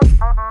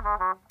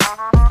Hello,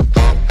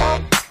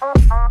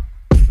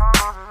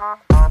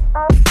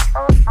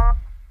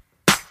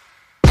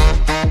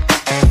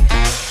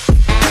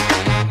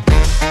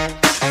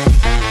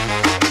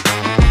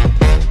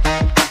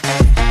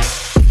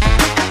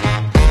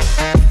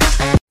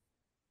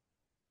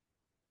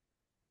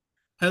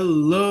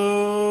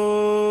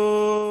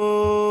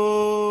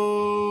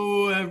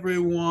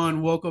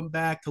 everyone. Welcome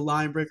back to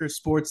Linebreaker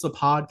Sports, the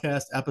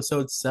podcast,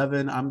 episode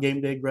 7. I'm Game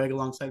Day Greg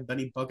alongside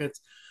Benny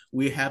Buckets.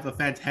 We have a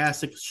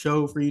fantastic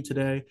show for you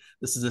today.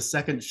 This is the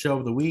second show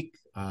of the week,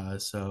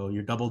 so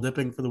you're double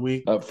dipping for the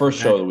week. First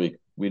show of the week.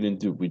 We didn't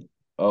do we.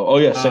 Oh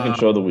yeah, second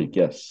show of the week.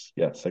 Yes,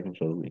 second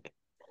show of the week.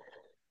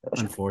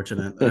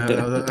 Unfortunate.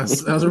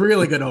 That was a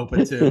really good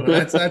open too.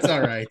 That's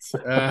all right.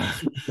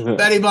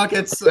 Benny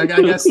Buckets. I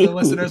guess the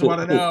listeners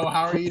want to know,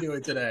 how are you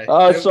doing today?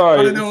 Oh, They sorry.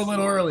 want to know a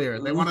little earlier.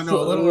 They want to know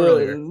a little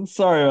earlier.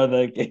 Sorry about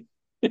that.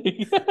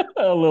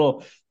 a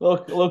little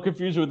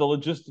confusion with the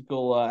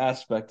logistical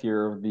aspect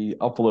here of the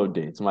upload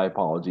dates. My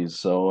apologies.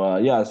 So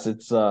yes,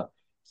 it's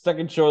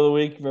second show of the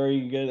week.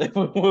 Very good. It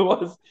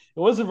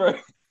wasn't very.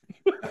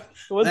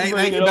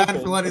 Thank you, Ben,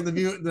 for letting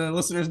the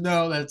listeners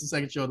know that it's the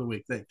second show of the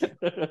week. Thank you.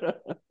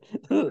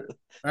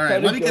 All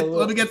right, let me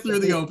get through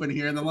the open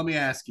here, and then let me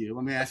ask you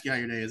how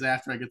your day is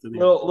after I get through the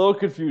little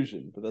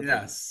confusion. But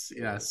that's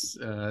yes.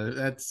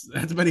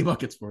 That's Benny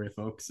Buckets for you,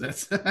 folks.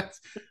 That's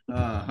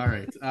all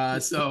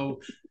right.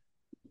 So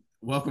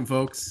welcome,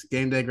 folks.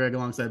 Game Day Greg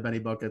alongside Benny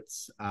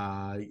Buckets.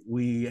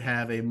 We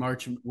have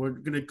we're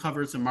going to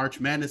cover some March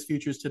Madness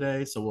futures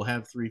today. So we'll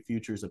have 3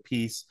 futures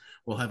apiece.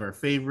 We'll have our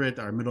favorite,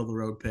 our middle of the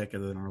road pick,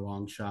 and then our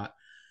long shot.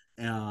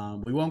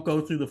 We won't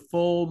go through the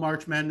full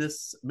March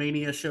Madness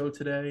Mania show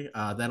today.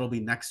 That'll be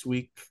next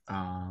week.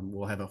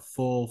 We'll have a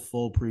full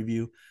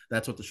preview.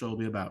 That's what the show will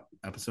be about.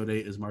 Episode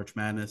 8 is March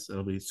Madness.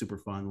 It'll be super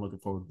fun. Looking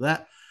forward to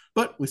that.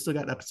 But we still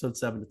got episode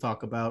 7 to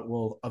talk about.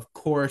 We'll, of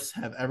course,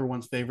 have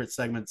everyone's favorite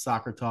segment,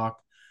 Soccer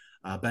Talk.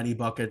 Benny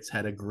Buckets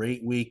had a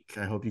great week.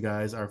 I hope you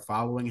guys are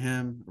following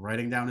him,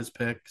 writing down his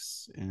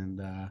picks,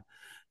 and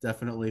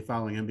definitely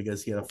following him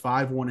because he had a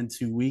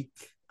 5-1-2 week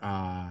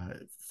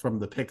from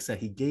the picks that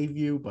he gave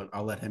you. But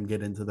I'll let him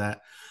get into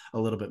that a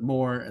little bit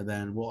more. And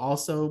then we'll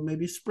also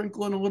maybe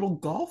sprinkle in a little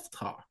golf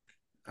talk.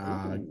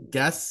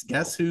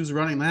 Guess who's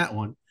running that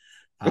one?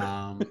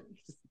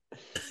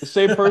 The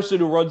same person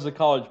who runs the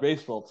college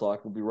baseball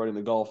talk will be running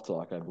the golf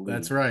talk, I believe.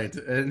 That's right.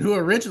 And who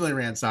originally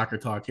ran Soccer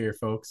Talk here,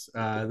 folks.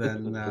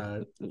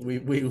 Then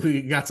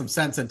we got some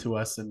sense into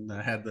us and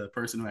had the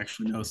person who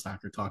actually knows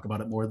Soccer talk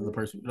about it more than the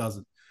person who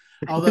doesn't.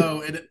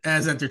 Although it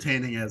as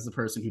entertaining as the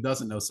person who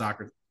doesn't know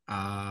soccer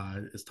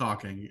is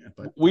talking.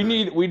 But we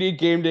need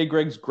Game Day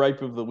Greg's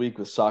gripe of the week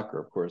with soccer,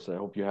 of course. I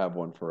hope you have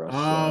one for us.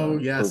 Oh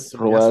yes,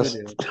 for last.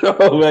 We do.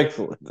 Oh,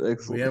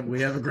 excellent.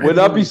 We have a gripe. Would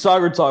not be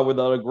Soccer Talk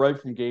without a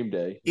gripe from Game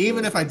Day.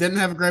 Even if I didn't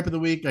have a gripe of the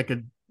week, I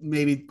could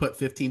maybe put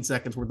 15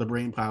 seconds worth of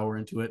brain power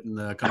into it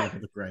and come up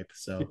with a gripe.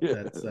 So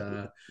that's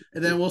and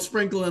then we'll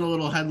sprinkle in a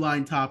little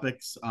headline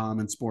topics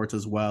in sports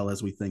as well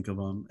as we think of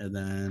them, and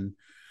then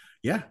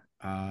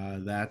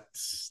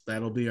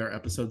that'll be our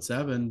episode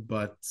 7.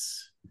 But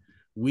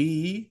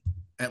we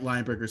at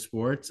Linebreaker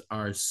Sports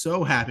are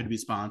so happy to be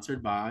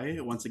sponsored by,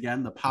 once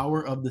again, The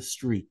Power of the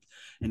Streak,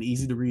 an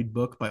easy-to-read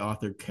book by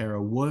author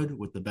Kara Wood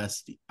with the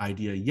best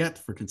idea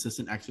yet for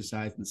consistent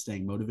exercise and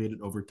staying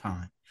motivated over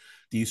time.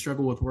 Do you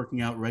struggle with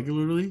working out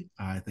regularly?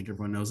 I think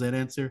everyone knows that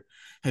answer.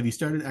 Have you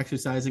started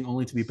exercising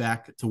only to be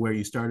back to where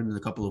you started in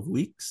a couple of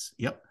weeks?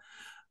 Yep.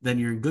 Then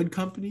you're in good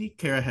company.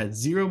 Kara had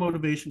zero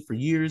motivation for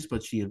years,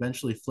 but she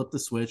eventually flipped the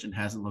switch and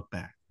hasn't looked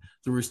back.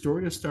 Through her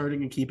story of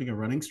starting and keeping a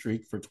running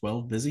streak for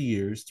 12 busy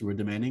years, through a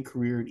demanding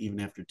career and even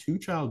after 2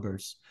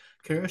 childbirths,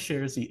 Kara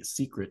shares the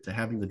secret to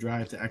having the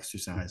drive to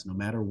exercise no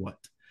matter what.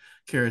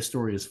 Kara's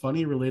story is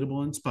funny, relatable,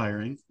 and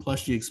inspiring. Plus,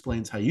 she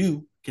explains how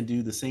you can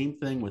do the same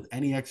thing with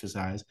any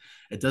exercise.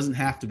 It doesn't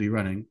have to be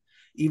running.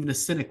 Even a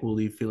cynic will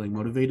leave feeling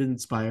motivated,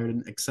 inspired,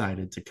 and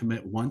excited to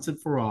commit once and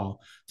for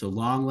all to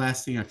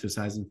long-lasting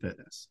exercise and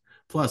fitness.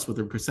 Plus, with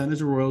a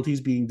percentage of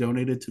royalties being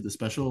donated to the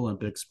Special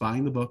Olympics,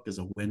 buying the book is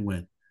a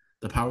win-win.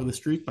 The Power of the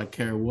Streak by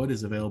Kara Wood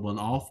is available in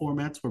all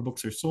formats where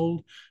books are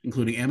sold,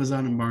 including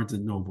Amazon and Barnes &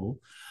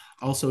 Noble.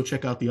 Also,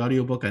 check out the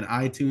audiobook on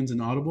iTunes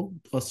and Audible.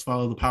 Plus,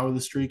 follow The Power of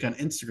the Streak on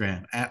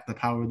Instagram at The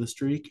Power of the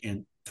Streak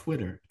and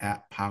Twitter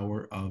at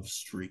Power of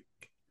Streak.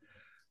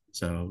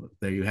 So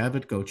there you have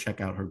it. Go check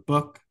out her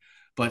book.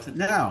 But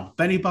now,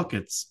 Benny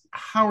Buckets,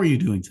 how are you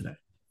doing today?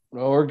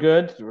 Well, we're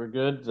good.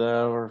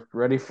 We're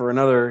ready for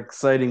another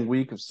exciting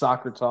week of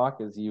soccer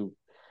talk, as you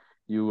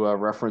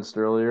referenced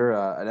earlier.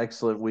 An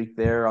excellent week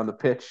there on the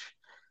pitch,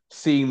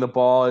 seeing the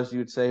ball, as you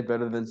would say,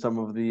 better than some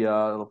of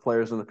the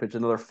players on the pitch.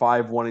 Another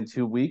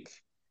 5-1-2 week,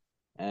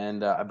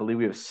 and I believe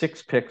we have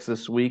 6 picks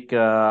this week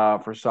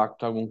for soccer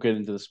talk. Won't get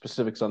into the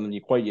specifics on them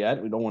quite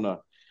yet. We don't want to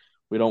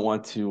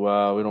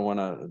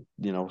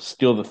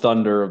steal the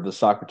thunder of the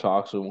soccer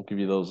talk, so we won't give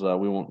you those.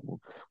 We'll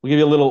give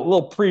you a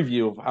little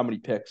preview of how many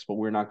picks, but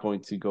we're not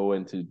going to go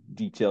into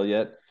detail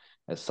yet,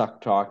 as soccer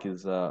talk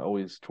is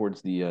always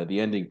towards the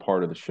ending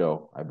part of the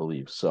show, I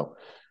believe. So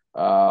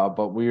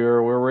But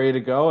we're ready to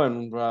go,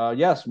 and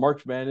yes,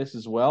 March Madness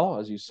as well,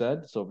 as you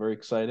said. So very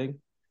exciting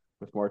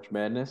with March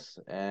Madness,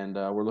 and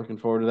we're looking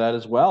forward to that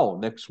as well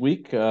next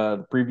week.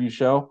 The preview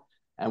show,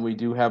 and we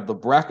do have the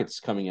brackets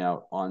coming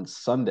out on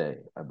Sunday,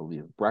 I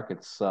believe.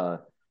 Brackets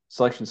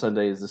selection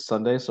Sunday is this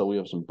Sunday, so we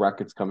have some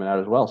brackets coming out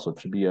as well. So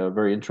it should be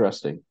very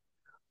interesting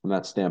from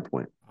that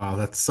standpoint. Oh,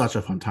 that's such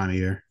a fun time of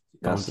year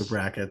going through Yes.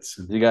 brackets.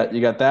 And You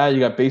got that. You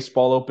got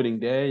baseball opening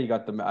day. You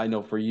got the. I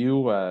know for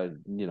you,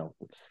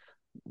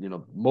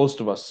 most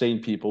of us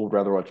sane people would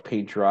rather watch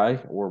paint dry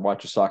or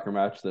watch a soccer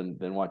match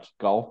than watch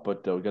golf.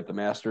 But we got the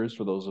Masters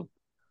for those of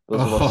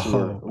us who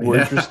are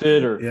yeah,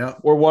 interested or yeah.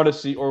 want to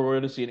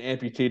see an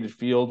amputated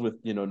field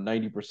with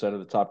 90% of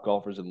the top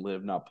golfers in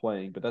live not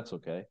playing, but that's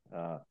okay.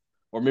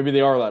 Or maybe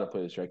they are allowed to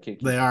play this year. I can't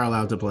keep. They are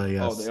allowed to play.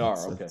 Oh, Yes, they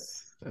are. Okay.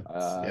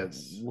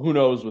 yes. Who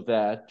knows with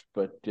that?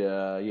 But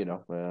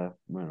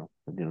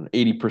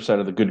 80%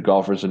 of the good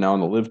golfers are now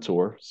on the live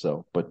tour.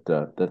 So, but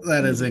that's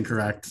That is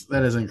incorrect.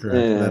 That is incorrect.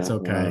 But that's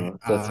okay.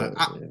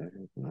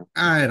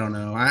 I don't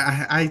know.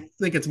 I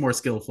think it's more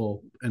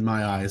skillful in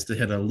my eyes to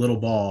hit a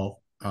little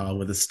ball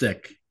with a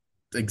stick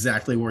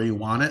exactly where you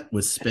want it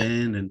with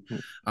spin and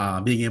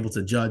being able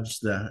to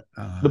judge the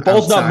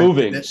ball's not outside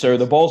moving, sir.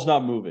 The ball's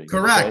not moving.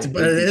 Correct, Okay?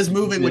 but it is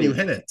moving when you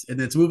hit it, and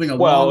it's moving a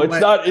Well, long it's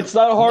way. not. It's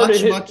not hard much,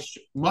 to hit.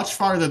 much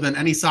farther than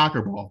any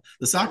soccer ball.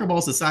 The soccer ball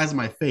is the size of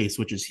my face,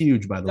 which is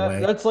huge, by the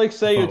way. That's like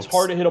saying it's folks.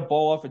 hard to hit a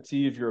ball off a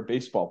tee if you're a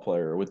baseball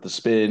player with the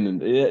spin,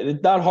 and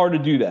it's not hard to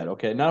do that.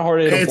 Okay, not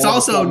hard to hit. It's ball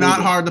also not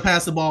moving. hard to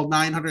pass the ball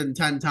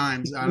 910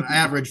 times on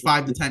average,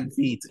 5 to 10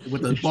 feet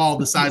with a ball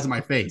the size of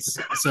my face.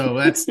 So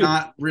that's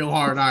not real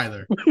hard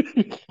either.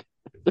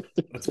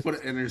 Let's put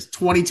it. And there's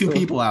 22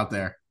 people out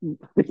there.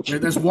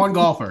 There's one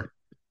golfer.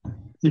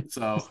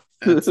 So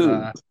that's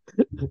No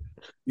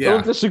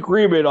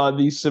disagreement on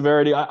the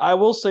severity. I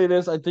will say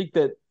this. I think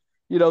that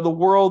the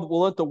world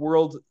will let the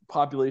world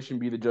population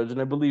be the judge,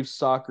 and I believe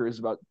soccer is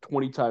about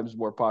 20 times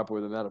more popular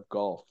than that of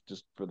golf.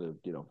 Just for the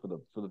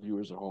for the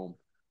viewers at home.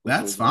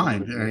 That's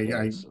fine.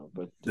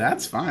 That's uh,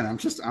 fine.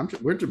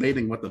 We're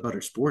debating what the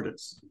better sport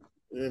is.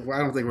 I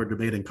don't think we're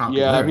debating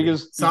popularity. Yeah,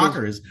 because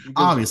soccer is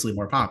obviously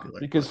more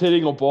popular. Because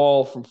hitting a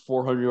ball from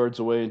 400 yards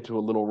away into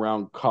a little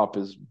round cup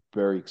is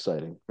very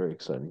exciting. Very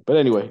exciting. But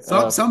anyway.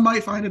 Some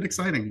might find it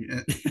exciting.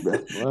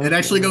 It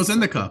actually goes in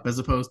the cup as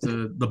opposed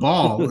to the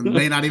ball and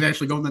may not even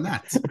actually go in the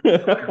net.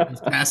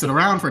 Just pass it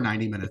around for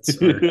 90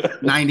 minutes or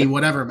 90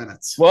 whatever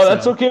minutes. Well,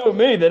 that's okay with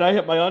me. Then I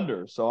hit my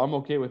under, so I'm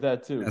okay with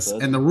that too. Yes. So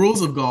and the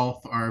rules of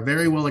golf are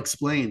very well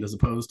explained as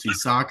opposed to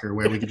soccer,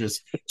 where we could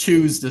just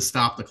choose to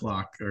stop the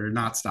clock or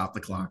not stop the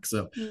clock.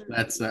 So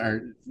that's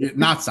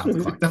not stop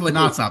the clock. Definitely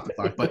not stop the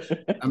clock. But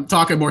I'm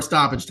talking more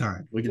stoppage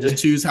time. We can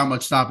just choose how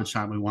much stoppage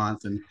time we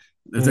want. And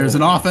if there's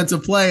an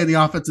offensive play in the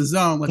offensive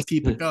zone, let's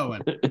keep it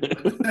going.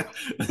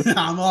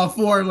 I'm all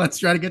for let's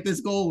try to get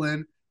this goal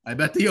in. I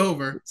bet the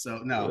over. So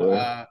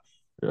no.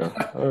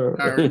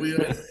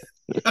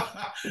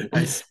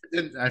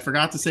 I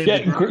forgot to say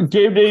game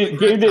day.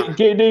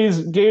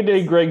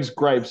 Greg's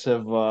gripes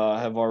have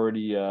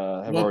already hit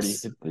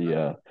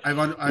the.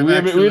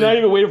 We're not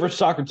even waiting for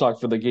soccer talk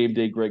for the game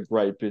day Greg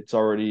gripe. It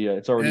already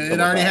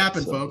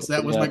happened, folks.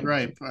 That was my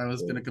gripe. I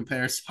was going to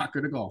compare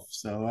soccer to golf.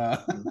 So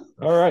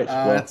all right,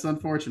 that's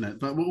unfortunate,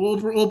 but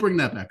we'll bring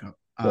that back up.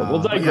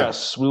 We'll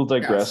digress. We'll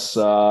digress.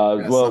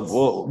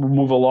 We'll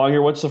move along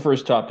here. What's the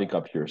first topic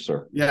up here,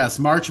 sir? Yes,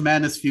 March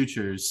Madness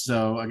futures.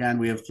 So again,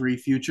 we have 3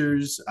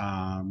 futures: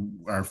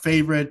 our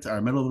favorite,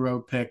 our middle of the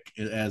road pick,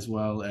 as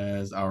well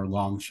as our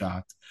long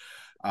shot.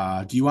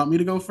 Do you want me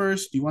to go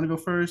first? Do you want to go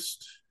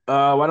first?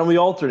 Why don't we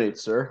alternate,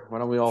 sir? Why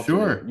don't we alternate?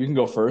 Sure. You can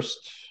go first.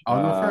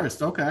 I'll go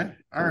first. Okay.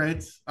 All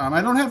right.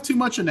 I don't have too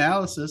much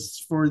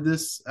analysis for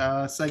this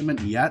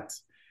segment yet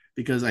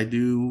because I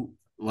do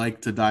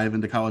like to dive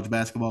into college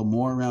basketball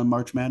more around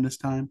March Madness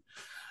time,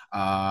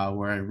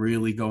 where I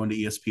really go into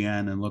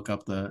ESPN and look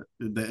up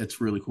it's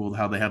really cool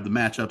how they have the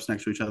matchups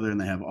next to each other and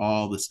they have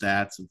all the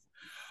stats of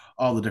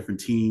all the different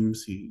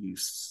teams. You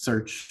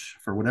search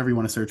for whatever you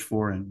want to search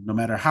for, and no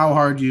matter how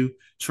hard you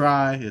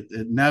try,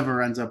 it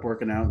never ends up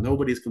working out.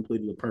 Nobody's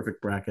completed the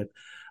perfect bracket.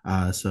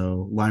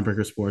 So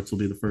Linebreaker Sports will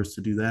be the first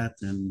to do that,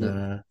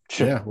 and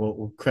sure.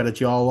 We'll credit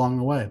you all along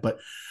the way. But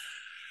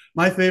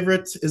my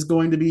favorite is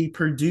going to be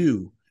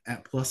Purdue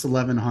at plus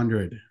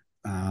 1100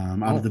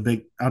 out of the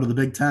Big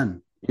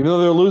Ten. Even though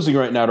they're losing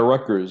right now to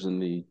Rutgers in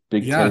the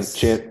Big Ten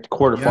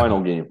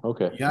quarterfinal game.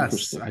 Okay.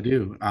 Yes, I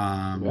do.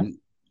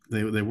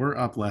 They were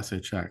up last I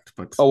checked,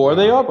 but are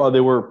they up? Oh,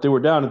 they were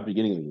down at the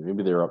beginning of the game.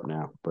 Maybe they're up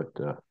now, but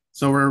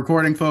so we're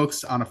recording,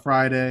 folks, on a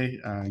Friday.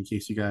 In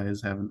case you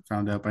guys haven't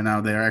found out by now,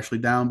 they are actually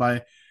down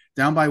by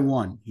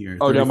 1 here.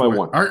 Oh, down by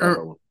 1.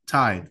 Or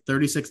tied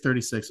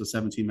 36-36 with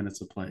 17 minutes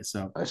of play.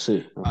 So I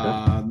see. Okay.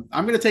 I'm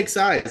going to take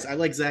size. I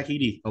like Zach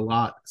Edey a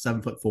lot.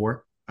 7'4".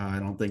 I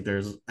don't think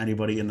there's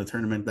anybody in the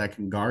tournament that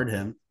can guard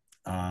him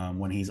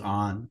when he's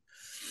on.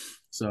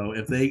 So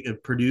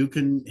if Purdue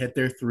can hit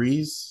their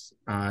threes,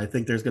 I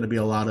think there's going to be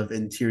a lot of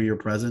interior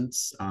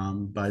presence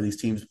by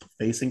these teams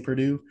facing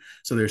Purdue.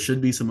 So there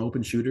should be some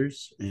open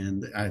shooters.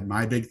 And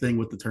my big thing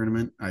with the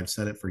tournament, I've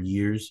said it for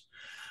years.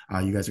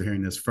 You guys are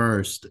hearing this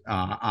first.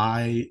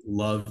 I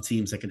love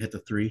teams that can hit the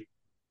three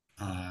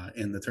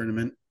in the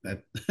tournament.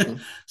 That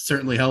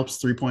certainly helps.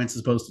 3 points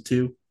as opposed to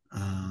two.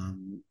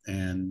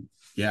 And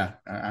yeah,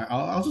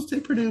 I'll just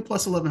take Purdue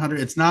plus 1100.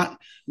 It's not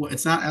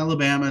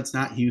Alabama. It's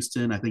not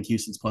Houston. I think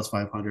Houston's plus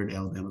 500.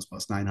 Alabama's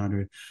plus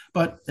 900.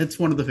 But it's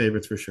one of the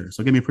favorites for sure.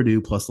 So give me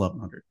Purdue plus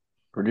 1100.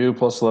 Purdue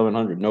plus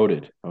 1100.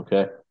 Noted.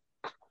 Okay.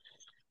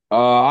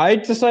 I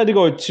decided to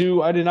go with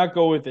two. I did not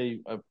go with a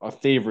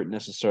favorite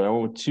necessarily. I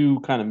went with two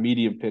kind of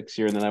medium picks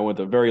here, and then I went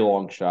with a very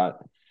long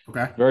shot.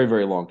 Okay. Very,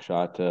 very long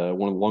shot.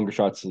 One of the longer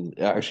shots is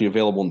actually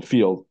available in the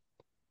field,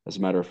 as a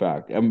matter of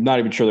fact. I'm not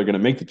even sure they're going to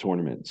make the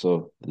tournament.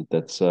 So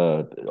that's,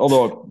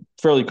 although I'm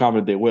fairly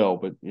confident they will,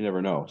 but you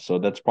never know. So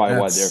that's probably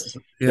why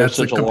they're It's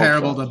such a long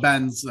comparable shot. to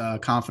Ben's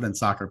confident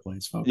soccer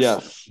plays, folks.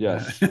 Yes,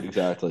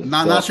 exactly. I'm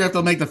not sure if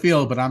they'll make the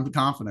field, but I'm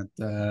confident.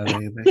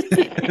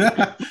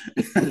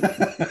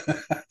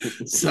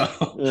 So,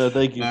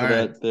 thank you for all right.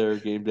 that there,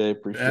 Game Day.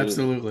 Appreciate it.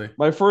 Absolutely.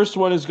 My first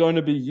one is going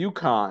to be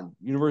UConn,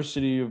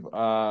 University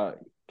of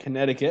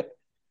Connecticut,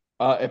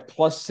 at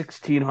plus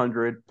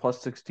 1600,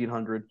 plus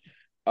 1600.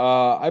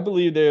 I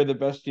believe they're the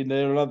best team.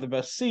 They're not the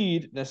best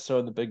seed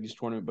necessarily in the Big East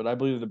tournament, but I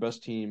believe they're the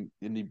best team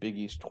in the Big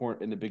East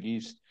in the Big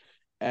East.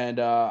 And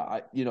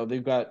they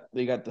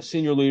got the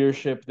senior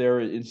leadership there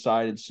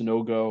inside in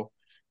Sonogo.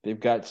 They've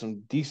got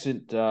some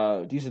decent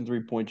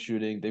 3-point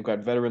shooting. They've got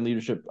veteran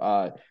leadership.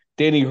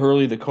 Danny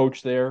Hurley, the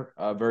coach there,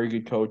 very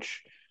good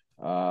coach.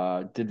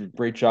 Did a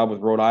great job with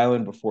Rhode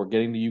Island before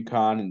getting to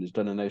UConn, and has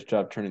done a nice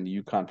job turning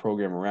the UConn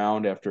program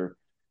around after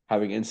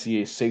having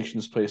NCAA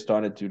sanctions placed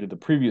on it due to the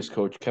previous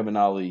coach, Kevin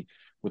Ollie,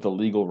 with a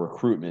legal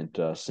recruitment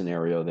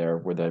scenario there,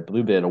 where I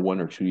believe they had a 1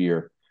 or 2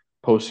 year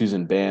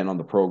postseason ban on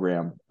the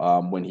program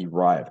when he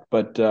arrived.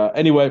 But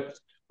anyway,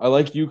 I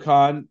like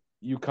UConn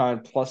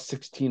plus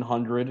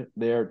 1600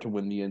 there to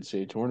win the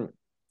NCAA tournament.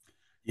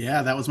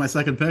 Yeah, that was my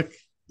second pick.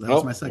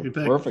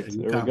 Perfect.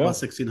 There we go.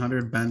 Plus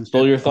 1600. Ben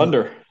stole your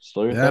thunder.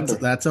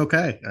 That's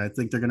okay. I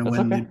think they're going to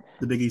win okay.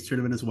 the Big East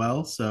tournament as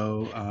well.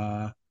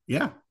 So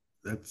yeah,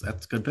 that's a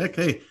good pick.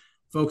 Hey,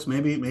 folks,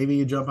 maybe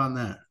you jump on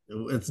that.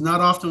 It's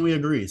not often we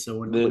agree.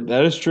 So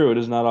that is true. It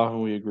is not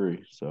often we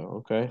agree. So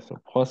okay, so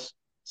plus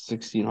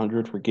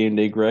 1600 for Game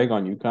Day Greg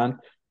on UConn.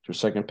 It's your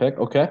second pick.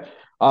 Okay.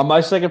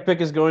 My second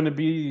pick is going to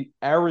be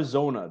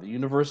Arizona, the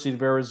University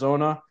of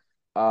Arizona.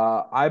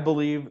 I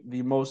believe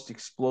the most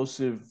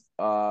explosive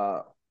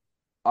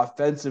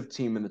offensive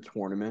team in the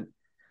tournament.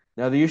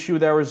 Now, the issue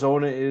with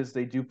Arizona is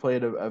they do play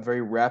at a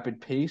very rapid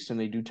pace, and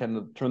they do tend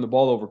to turn the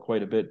ball over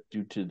quite a bit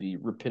due to the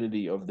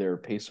rapidity of their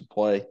pace of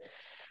play.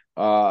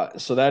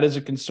 So that is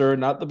a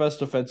concern. Not the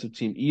best offensive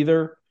team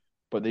either,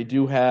 but they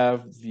do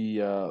have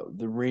the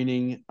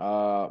reigning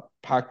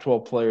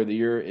Pac-12 Player of the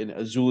Year in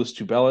Azuolas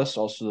Tubelis,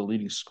 also the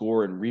leading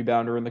scorer and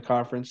rebounder in the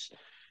conference.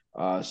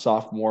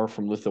 Sophomore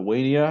from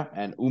Lithuania,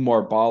 and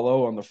Umar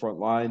Ballo on the front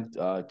line,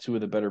 two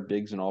of the better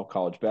bigs in all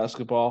college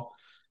basketball.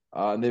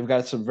 And they've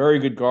got some very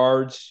good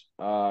guards,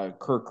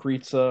 Kirk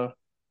Kritza,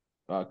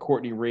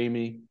 Courtney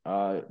Ramey,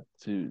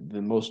 to the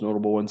most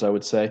notable ones, I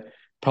would say,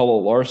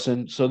 Pelle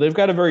Larsson. So they've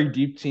got a very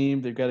deep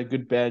team. They've got a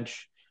good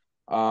bench.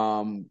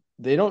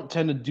 They don't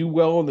tend to do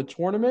well in the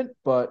tournament,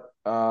 but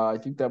I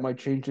think that might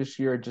change this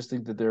year. I just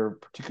think that they're a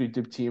particularly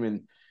deep team,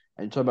 and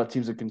you talk about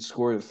teams that can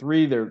score the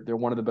three. They're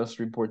one of the best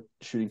 3-point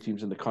shooting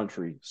teams in the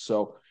country.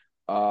 So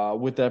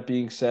with that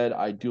being said,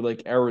 I do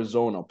like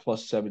Arizona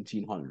plus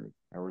 1700.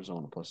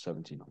 Arizona plus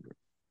 1700.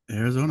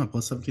 Arizona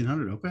plus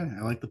 1700. Okay,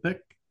 I like the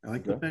pick.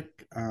 The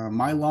pick.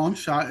 My long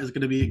shot is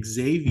going to be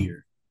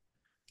Xavier,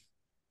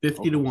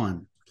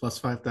 50-1 plus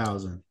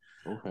 5,000.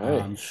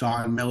 Okay.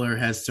 Sean Miller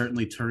has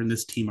certainly turned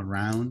this team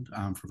around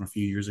from a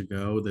few years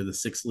ago. They're the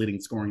 6th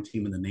leading scoring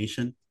team in the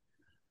nation.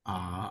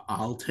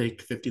 I'll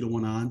take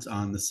 50-1 odds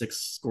on the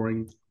 6th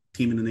scoring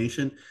team in the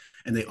nation.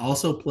 And they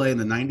also play in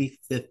the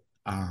 95th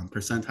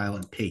percentile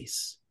in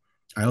pace.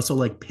 I also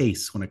like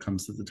pace when it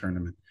comes to the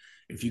tournament.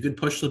 If you could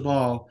push the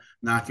ball,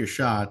 knock your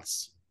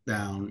shots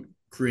down,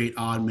 create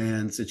odd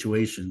man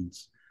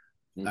situations,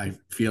 I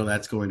feel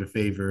that's going to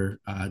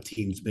favor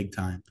teams big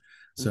time.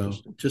 So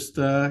just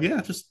a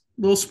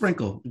little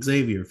sprinkle.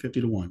 Xavier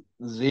 50-1.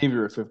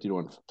 Xavier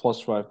 50-1 plus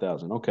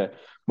 5,000. Okay.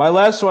 My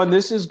last one.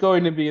 This is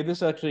going to be.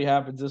 This actually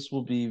happens. This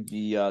will be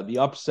the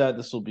upset.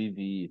 This will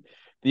be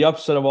the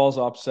upset of all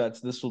upsets.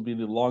 This will be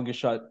the longest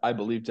shot I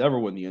believe to ever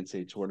win the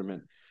NCAA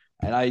tournament.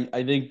 And I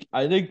think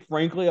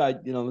frankly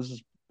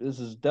this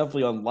is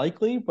definitely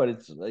unlikely, but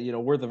it's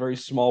worth a very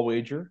small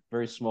wager.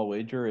 Very small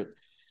wager.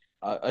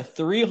 A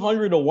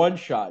 300-1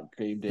 shot,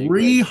 Game Day.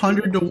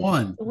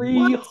 300-1.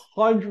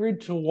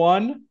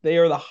 300-1. They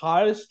are the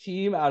hottest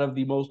team out of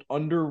the most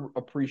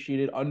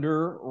underappreciated,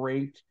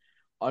 underranked,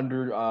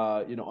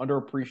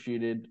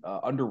 underappreciated,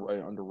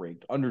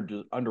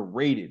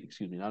 underrated.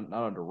 Excuse me, not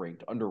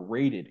underranked,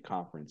 underrated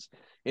conference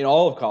in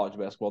all of college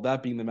basketball.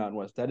 That being the Mountain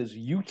West. That is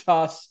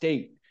Utah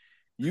State.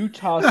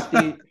 Utah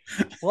State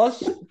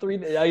plus 3.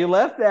 Now you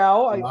left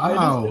now. I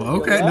Wow. understand.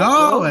 You Okay. left. You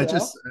No, left I now.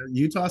 just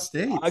Utah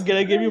State. I'm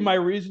gonna give you my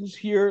reasons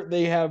here.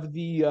 They have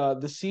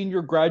the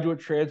senior graduate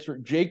transfer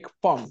Jake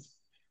Funk,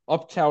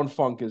 Uptown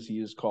Funk as he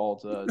is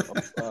called. As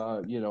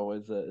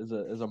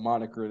a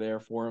moniker there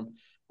for him.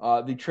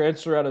 The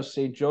transfer out of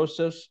St.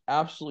 Joseph's,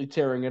 absolutely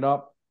tearing it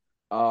up.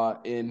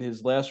 In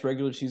his last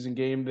regular season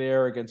game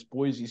there against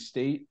Boise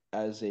State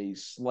as a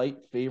slight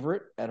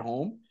favorite at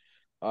home.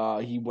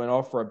 He went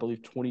off for, I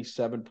believe,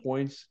 27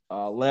 points.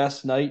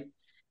 Last night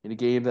in a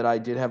game that I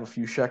did have a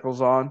few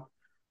shekels on,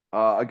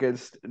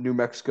 against New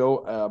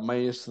Mexico,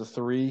 minus the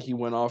 3. He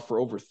went off for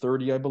over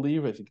 30, I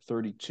believe. I think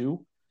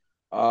 32.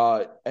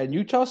 And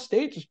Utah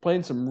State just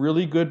playing some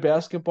really good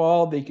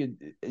basketball.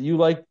 You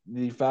like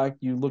the fact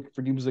you look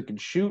for teams that can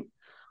shoot.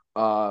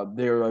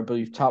 They're, I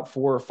believe, top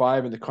 4 or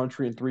 5 in the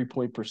country in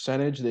 3-point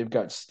percentage. They've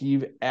got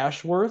Steve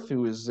Ashworth,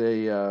 who is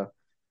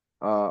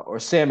or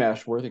Sam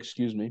Ashworth,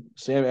 excuse me.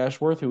 Sam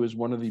Ashworth, who is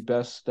one of the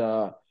best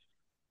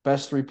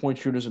 3-point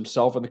shooters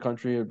himself in the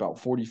country, about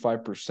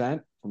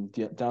 45% from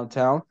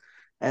downtown.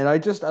 And I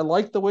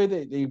like the way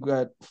they've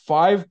got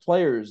 5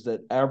 players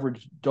that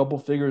average double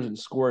figures in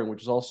scoring,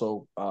 which is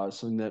also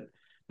something that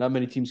not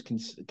many teams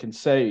can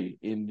say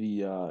in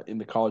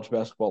the college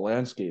basketball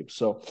landscape.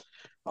 So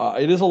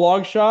it is a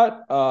long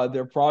shot.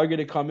 They're probably going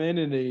to come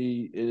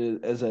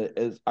in as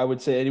I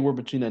would say anywhere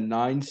between a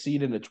 9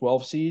 seed and a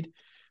 12 seed.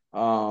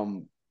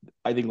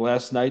 I think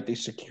last night they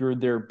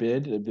secured their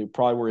bid. They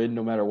probably were in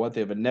no matter what.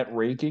 They have a net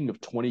ranking of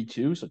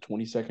 22, so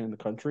 22nd in the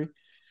country.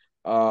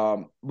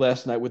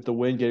 Last night with the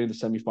win, getting the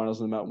semifinals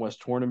in the Mountain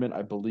West tournament,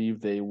 I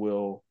believe they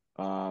will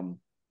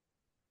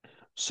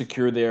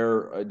secure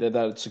their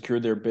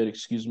bid,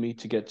 excuse me,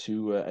 to get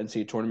to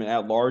NCAA tournament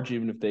at large,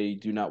 even if they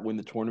do not win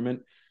the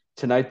tournament.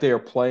 Tonight they are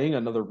playing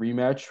another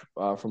rematch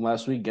from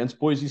last week against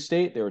Boise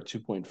State. They're a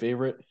 2-point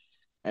favorite.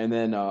 And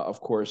then,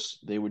 of course,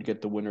 they would get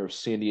the winner of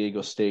San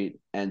Diego State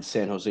and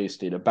San Jose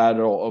State, a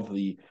battle of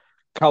the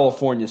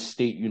California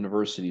State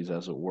universities,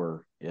 as it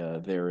were,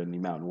 there in the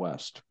Mountain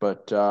West.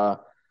 But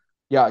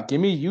yeah,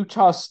 give me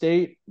Utah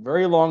State.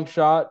 Very long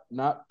shot.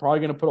 Not probably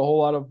going to put a whole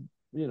lot of,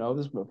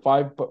 this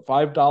 $5,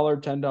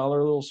 $10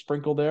 little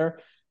sprinkle there.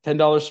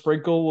 $10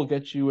 sprinkle will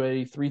get you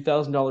a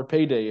 $3,000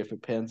 payday if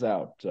it pans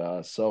out.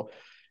 So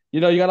you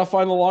got to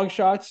find the long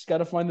shots, got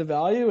to find the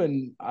value,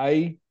 and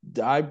I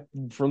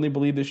firmly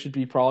believe this should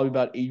be probably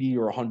about 80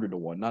 or 100 to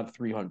 1, not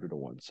 300 to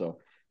 1. So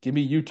give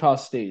me Utah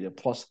State at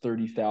plus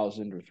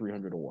 30,000 or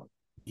 300 to 1.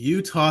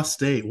 Utah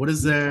State. What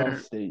is Utah their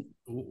State.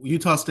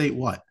 Utah State?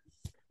 What?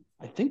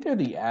 I think they're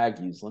the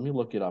Aggies. Let me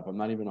look it up. I'm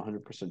not even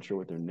 100% sure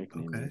what their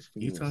nickname Okay, is.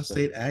 Utah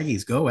State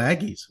Aggies. Go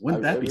Aggies.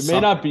 Wouldn't that be It may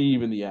something? not be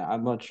even the.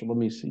 I'm not sure. Let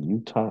me see.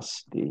 Utah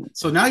State.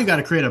 So now you got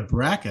to create a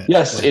bracket.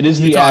 Yes, with it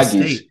is the Utah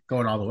Aggies. State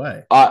going all the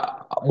way.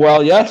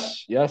 Well,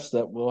 yes,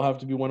 that will have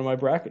to be one of my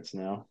brackets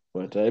now.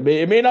 But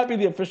it may not be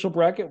the official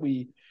bracket.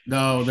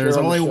 No, there's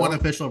only one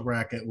official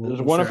bracket.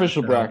 There's one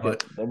official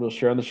bracket that we'll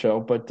share on the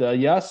show. But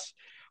yes,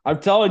 I'm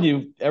telling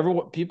you,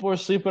 people are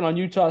sleeping on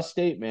Utah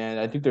State, man.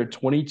 I think they're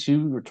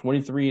 22 or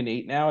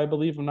 23-8 now, I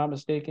believe, if I'm not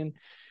mistaken.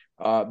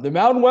 The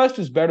Mountain West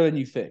is better than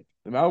you think.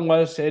 The Mountain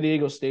West, San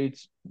Diego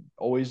State's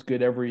always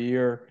good every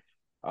year.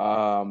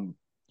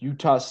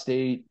 Utah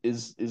State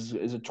is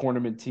a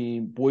tournament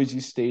team. Boise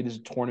State is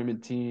a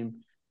tournament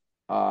team.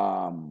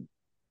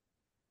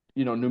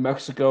 New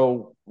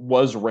Mexico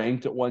was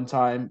ranked at one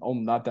time,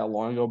 not that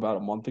long ago, about a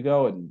month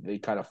ago, and they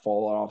kind of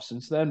fallen off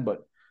since then.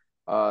 But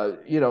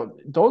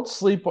don't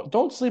sleep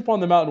on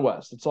the Mountain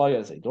West. That's all I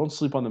gotta say. Don't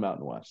sleep on the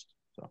Mountain West.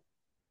 So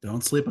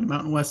don't sleep on the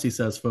Mountain West, he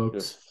says,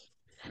 folks.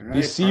 Right.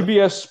 The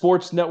CBS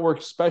Sports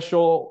Network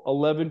special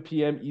 11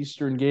 p.m.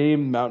 Eastern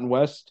game, Mountain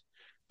West.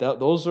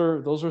 That's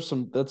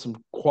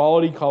some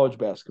quality college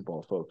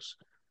basketball, folks.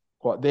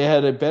 They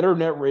had a better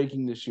net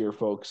ranking this year,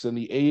 folks, than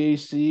the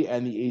AAC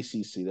and the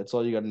ACC. That's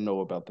all you got to know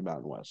about the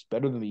Mountain West.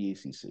 Better than the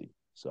ACC.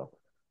 So,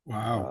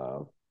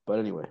 wow. But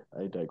anyway,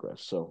 I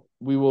digress. So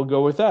we will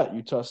go with that.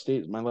 Utah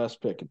State is my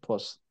last pick at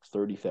plus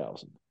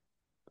 30,000.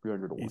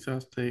 300 to 1. Utah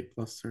State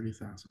plus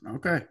 30,000.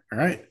 Okay. All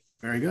right.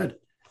 Very good.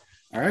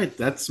 All right.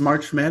 That's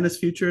March Madness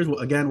futures.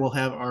 Again, we'll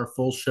have our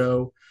full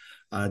show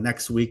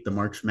next week, the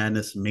March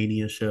Madness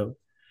Mania show.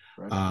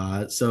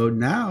 Right. So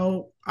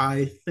now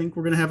I think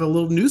we're going to have a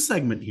little news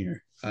segment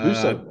here. News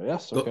segment.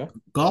 Yes. Okay.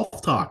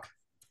 Golf talk.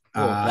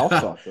 Golf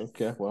talk.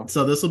 Okay. Well,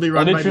 so this will be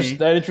run by me.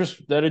 That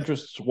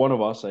interests one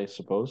of us, I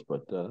suppose,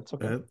 but it's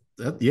okay.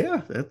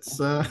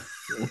 That's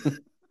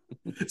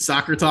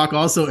soccer talk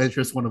also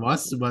interests one of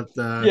us, but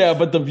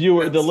but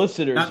the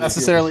listeners not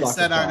necessarily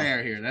said on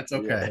air here. That's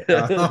okay.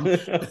 Yeah.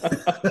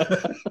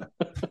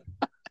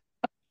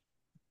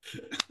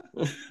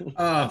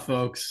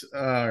 Folks.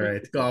 All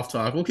right, golf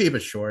talk. We'll keep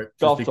it short.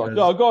 Golf talk.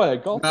 No, go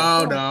ahead. Golf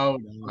talk. No.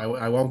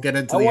 I won't get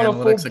into the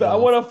analytics of golf. I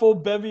want a full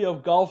bevy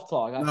of golf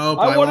talk. No,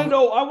 I want to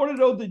know. I want to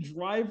know the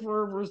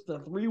driver versus the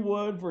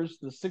 3-wood versus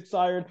the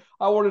 6-iron.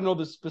 I want to know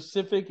the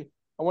specific.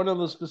 I want to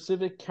know the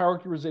specific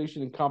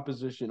characterization and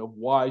composition of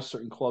why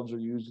certain clubs are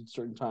used at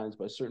certain times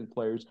by certain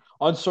players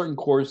on certain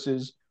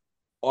courses.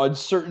 on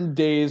certain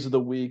days of the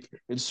week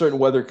in certain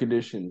weather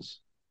conditions.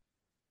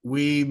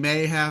 We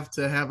may have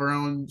to have our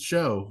own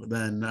show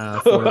then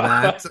for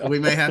that. We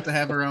may have to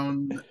have our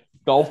own.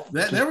 Golf,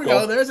 There just we go.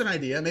 golf. There's an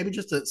idea. Maybe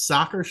just a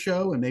soccer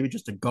show and maybe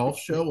just a golf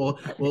show.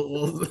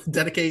 We'll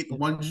dedicate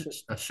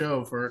a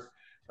show for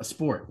a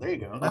sport. There you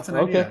go. That's an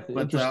Okay, idea.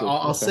 But interesting.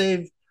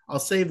 Okay. I'll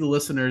save the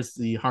listeners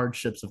the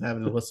hardships of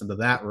having to listen to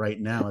that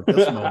right now at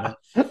this moment.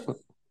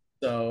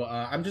 So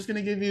I'm just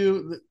gonna give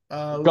you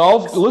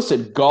Golf.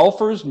 Listen,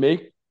 golfers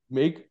make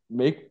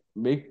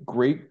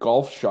great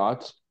golf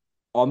shots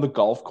on the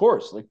golf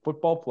course. Like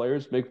football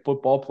players make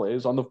football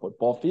plays on the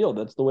football field.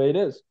 That's the way it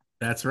is.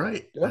 That's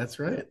right. Yeah, That's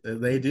right.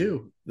 They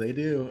do. They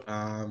do.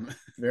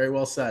 Very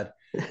well said.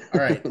 All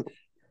right.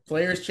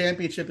 Players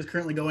Championship is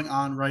currently going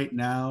on right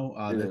now.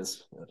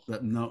 That's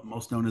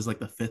most known as like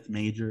the fifth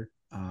major.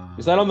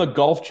 Is that on the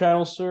Golf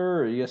Channel,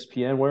 sir, or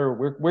ESPN?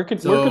 Where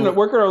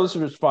can our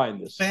listeners find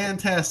this?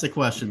 Fantastic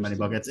question, Benny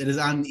Buckets. It is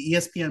on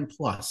ESPN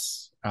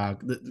Plus.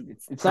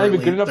 It's not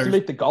even good enough to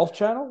make the Golf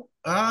Channel.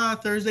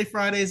 Thursday,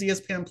 Fridays,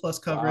 ESPN Plus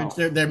coverage.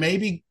 Wow. There may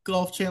be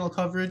Golf Channel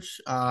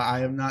coverage. I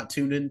am not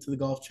tuned into the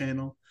Golf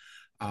Channel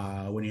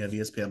when you have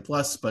ESPN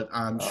Plus, but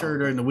I'm sure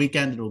during the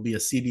weekend it'll be a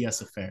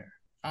CBS affair.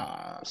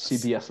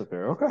 CBS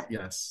affair. Okay.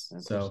 Yes.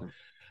 So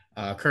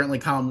currently,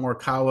 Colin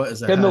Morikawa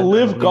is. Can the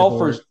live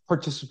golfers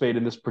participate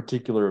in this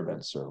particular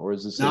event, sir, or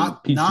is this a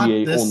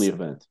PGA only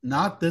event?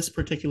 Not this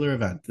particular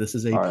event. This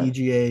is a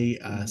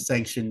PGA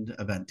sanctioned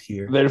event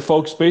here. Then,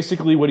 folks,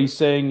 basically what he's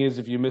saying is,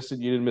 if you miss it,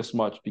 you didn't miss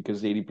much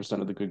because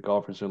 80% of the good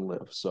golfers are in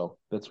live. So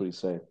that's what he's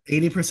saying.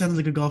 80% of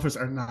the good golfers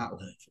are not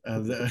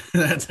live.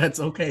 That's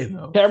okay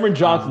though. Cameron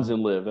Johnson's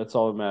in live. That's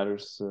all that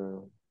matters.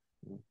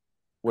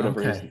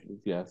 Whatever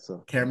so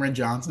Cameron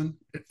Johnson.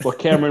 Well,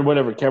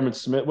 Cameron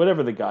Smith,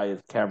 whatever the guy is,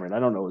 Cameron. I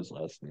don't know his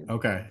last name.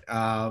 Okay.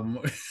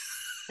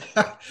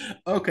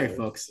 Okay,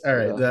 folks. All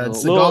right. The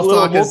golf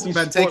talk has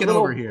been taken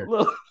over here.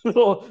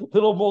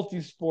 Little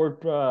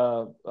multi-sport.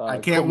 I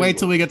can't wait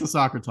till we get to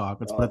soccer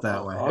talk. Let's put it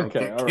that way.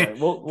 Okay. All right.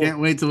 Can't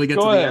wait till we get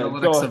to the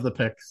analytics of the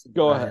picks.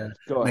 Go ahead.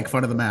 Make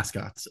fun of the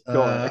mascots.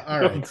 Go ahead. All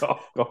right.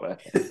 Go ahead.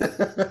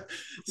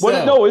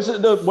 Is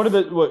it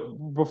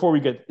before we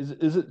get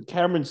is it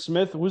Cameron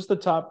Smith? Who's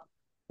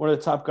one of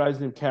the top guys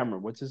named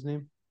Cameron? What's his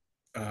name?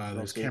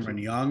 There's Cameron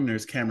Young.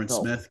 There's Cameron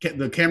Smith.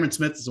 The Cameron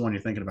Smith is the one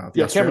you're thinking about.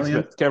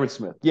 Cameron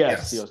Smith.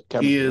 Yes. He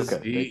is.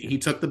 Okay. He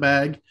took the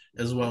bag,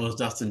 as well as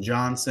Dustin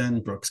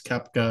Johnson, Brooks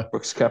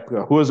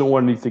Koepka. Who hasn't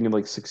won anything in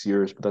like 6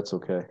 years, but that's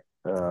okay.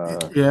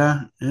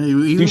 DeChambeau.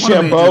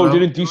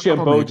 Didn't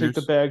DeChambeau take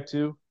the bag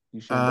too?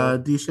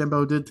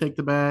 DeChambeau did take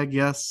the bag,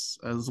 yes,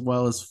 as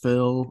well as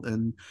Phil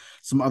and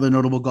some other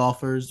notable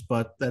golfers,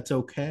 but that's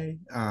okay.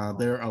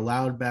 They're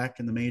allowed back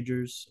in the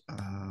majors,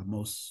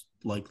 most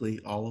likely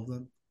all of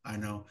them. I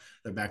know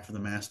they're back for the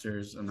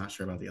Masters. I'm not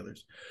sure about the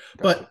others,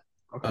 but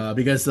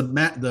because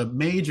the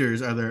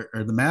majors are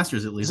the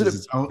Masters at least is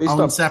its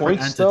own separate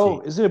points, entity.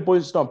 Though? Isn't it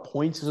based on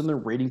points? Isn't there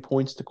rating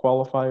points to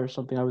qualify or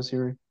something? I was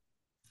hearing.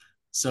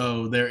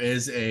 So there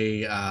is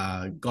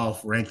a golf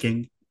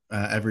ranking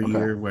every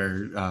year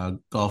where the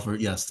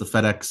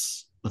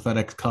FedEx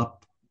Cup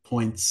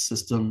points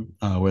system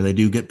where they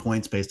do get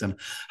points based on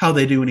how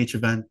they do in each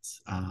event.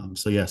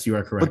 So yes, you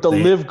are correct. But the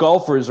live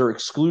golfers are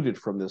excluded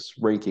from this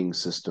ranking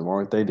system,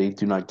 aren't they? They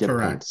do not get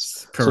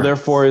points. Correct. So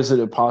therefore, is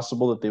it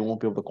possible that they won't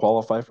be able to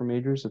qualify for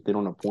majors if they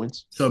don't have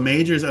points? So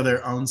majors are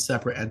their own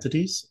separate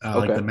entities.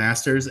 Like the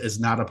Masters is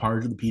not a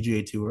part of the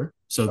PGA Tour.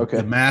 So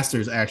the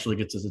Masters actually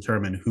get to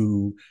determine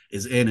who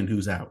is in and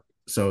who's out.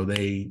 So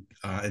they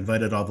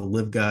invited all the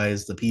live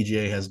guys. The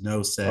PGA has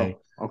no say.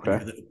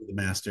 The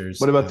Masters.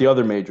 What about the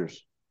other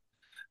majors?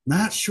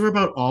 Not sure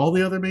about all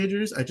the other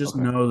majors. I just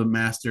know the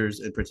Masters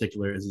in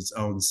particular is its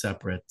own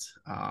separate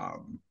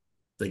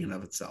thing in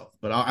of itself.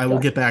 But I will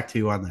get back to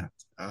you on that.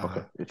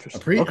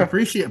 Interesting.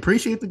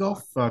 Appreciate the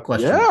golf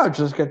question. Yeah, I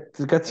just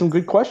got some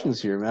good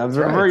questions here, man. I'm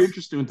very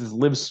interested with this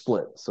live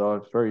split. So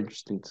it's very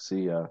interesting to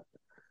see.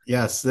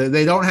 Yes,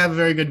 they don't have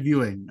very good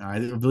viewing. I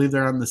believe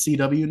they're on the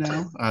CW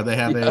now. They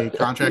have a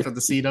contract with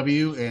the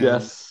CW. And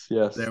yes,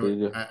 they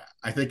do.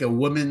 I think a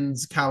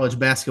women's college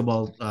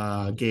basketball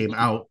game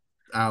out.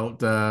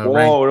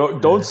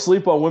 Don't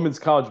sleep on women's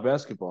college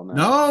basketball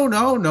now.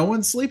 No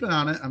one's sleeping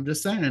on it. I'm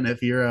just saying,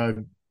 if you're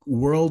a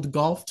world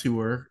golf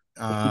tour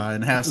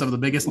and have some of the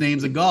biggest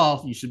names in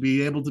golf, you should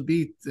be able to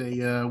beat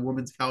a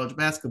women's college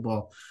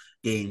basketball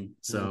game.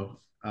 So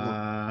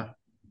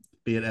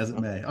be it as it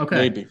may. Okay,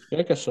 maybe. Yeah,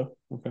 I guess so.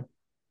 Okay. All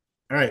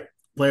right.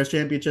 Players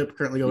Championship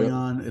currently going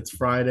on. It's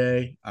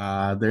Friday.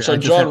 John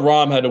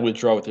Rahm had to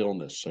withdraw with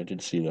illness. I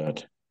did see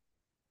that.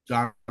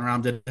 John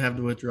Rahm did have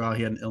to withdraw.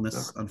 He had an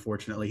illness,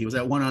 unfortunately. He was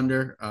at 1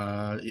 under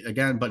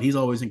again, but he's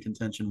always in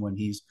contention when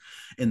he's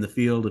in the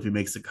field. If he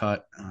makes the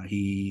cut,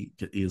 he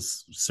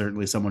is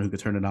certainly someone who could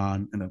turn it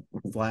on in a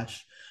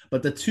flash.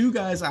 But the two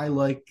guys I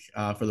like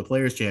for the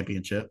Players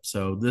Championship,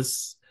 so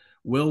this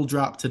will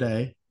drop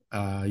today.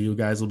 You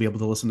guys will be able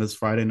to listen to this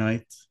Friday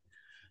night.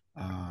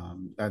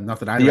 Not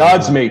that the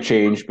odds may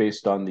change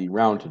based on the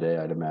round today,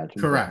 I'd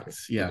imagine. Correct.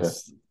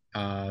 Yes.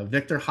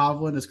 Victor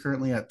Hovland is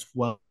currently at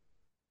 12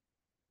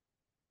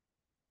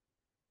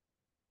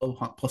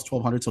 plus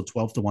 1200, so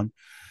 12 to 1.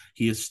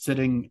 He is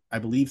sitting, I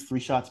believe, 3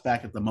 shots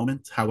back at the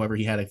moment. However,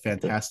 he had a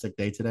fantastic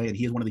day today, and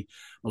he is one of the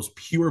most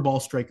pure ball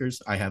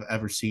strikers I have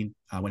ever seen.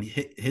 When he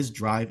hit his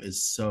drive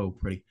is so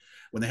pretty.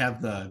 When they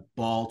have the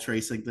ball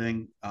tracing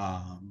thing,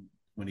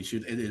 when he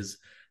shoots, it is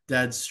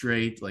dead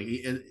straight. Like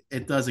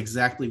it does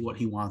exactly what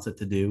he wants it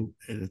to do.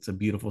 It's a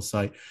beautiful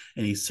sight,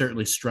 and he's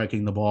certainly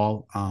striking the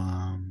ball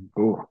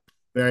Ooh.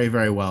 very,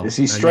 very Is well.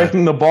 he Yeah,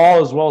 striking the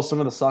ball as well as some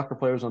of the soccer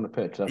players on the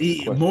pitch? That's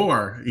the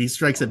question. he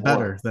strikes it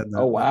better More. than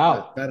Oh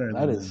wow, better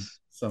that than is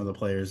some of the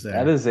players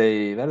that there. is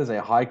a that is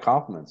a high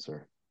compliment,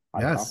 sir.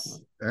 High Yes.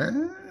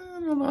 compliment.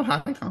 I don't know how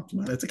to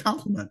compliment. It's a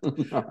compliment.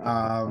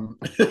 Um,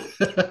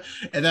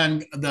 and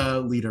then the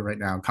leader right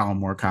now, Colin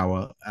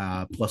Morikawa,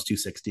 plus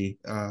 260.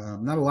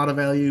 Not a lot of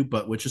value,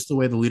 but with just the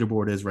way the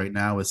leaderboard is right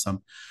now, with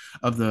some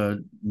of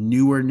the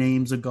newer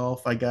names of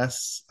golf, I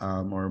guess,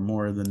 or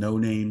more of the no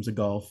names of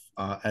golf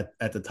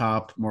at the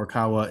top.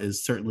 Morikawa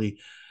is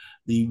certainly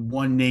the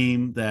one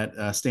name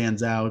that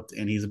stands out,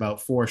 and he's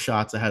about 4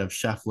 shots ahead of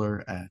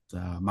Scheffler at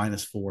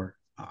 -4.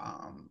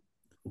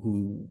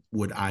 Who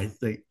would I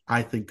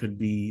think could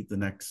be the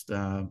next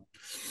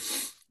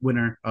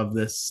winner of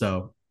this?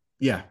 So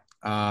yeah,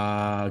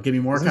 give me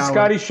Isn't Morikawa.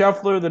 Scotty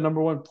Scheffler the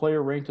number one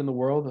player ranked in the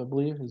world? I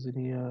believe. Isn't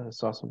he?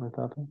 Saw something like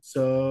that.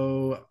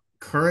 So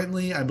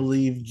currently, I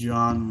believe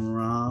John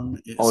Rahm.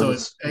 Oh, So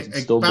is it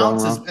still John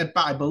balances. Rom?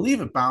 I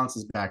believe it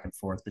balances back and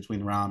forth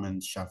between Rahm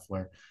and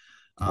Scheffler.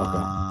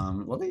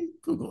 Okay. Let me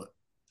Google it.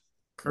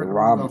 The Current number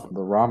one Rom, golfer.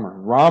 the Romer,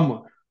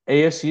 Rom,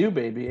 ASU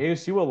baby,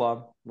 ASU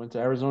alum, went to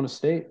Arizona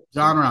State.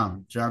 John So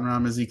Rahm. John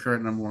Rahm is the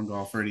current number one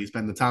golfer, and he's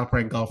been the top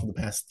ranked golfer the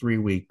past 3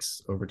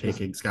 weeks, the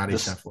overtaking Scotty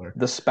Scheffler.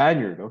 the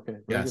Spaniard. Okay,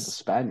 very good. The Yes.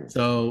 Spaniard.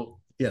 So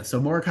yeah,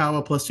 so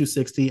Morikawa plus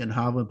 260 and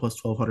Hovland plus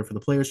 1200 for the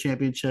Players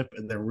Championship.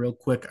 And then real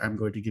quick, I'm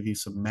going to give you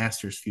some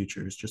Masters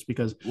futures, just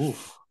because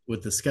Oof.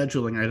 with the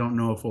scheduling, I don't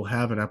know if we'll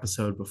have an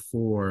episode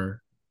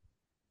before.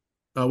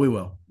 Oh, we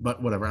will,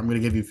 but whatever. I'm going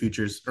to give you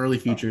futures, early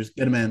futures,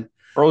 get them in.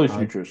 Early Uh,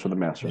 futures for the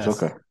Masters.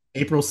 yes, Okay.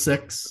 April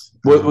 6th.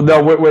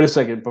 No, wait a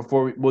second.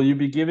 Before will you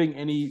be giving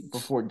any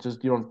before?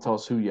 Just you don't tell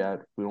us who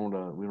yet. We don't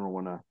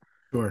want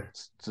Sure.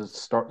 to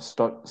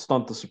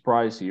stunt the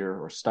surprise here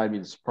or stymie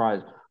the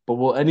surprise. But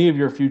will any of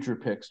your future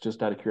picks,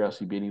 just out of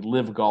curiosity, be any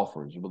live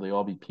golfers? Or will they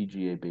all be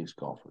PGA based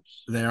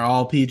golfers? They're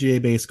all PGA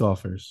based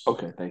golfers.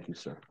 Okay, thank you,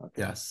 sir. Okay.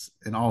 Yes,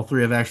 and all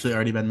three have actually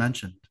already been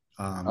mentioned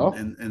Oh,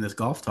 in this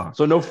golf talk.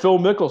 so no Phil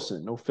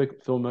Mickelson, no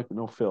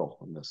Phil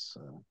in this.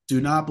 Do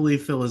not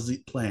believe Phil is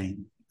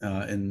playing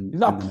He's in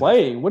not the match.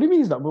 playing. What do you mean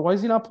he's not? Why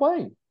is he not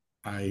playing?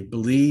 I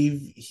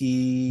believe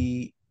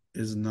he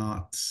is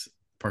not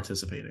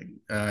participating.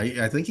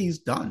 I think he's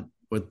done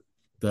with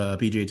the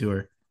PGA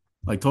Tour,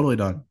 like totally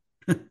done.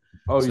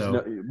 Oh, he's So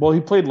not. Well, he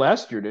played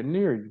last year, didn't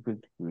he? Or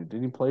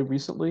didn't he play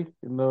recently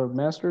in the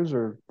Masters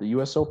or the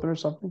U.S. Open or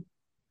something?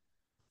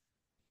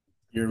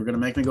 you're gonna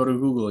make me go to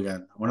Google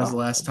again. When is the Oh,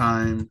 last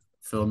time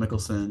Phil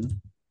Mickelson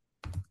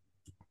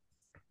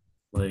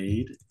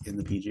played in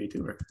the PGA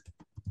Tour?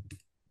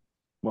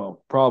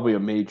 well, probably a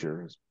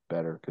major is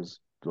better because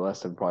the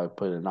last time he probably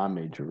played a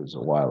non-major was a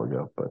while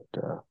ago. But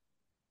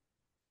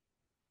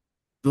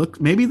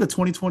Look, maybe the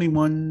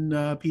 2021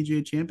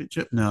 PGA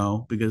Championship.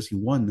 No, because he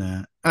won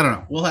that. I don't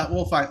know.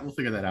 We'll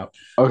figure that out.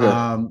 okay.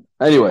 Um,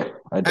 Anyway,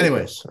 I digress.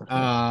 Anyways,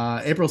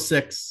 Okay. April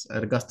 6th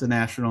at Augusta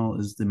National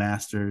is the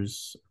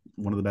Masters,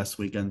 one of the best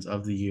weekends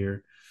of the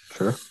year,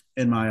 Sure.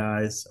 in my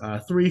eyes.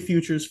 3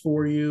 futures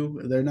for you.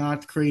 They're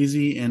not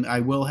crazy, and I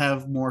will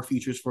have more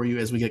features for you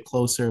as we get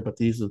closer, but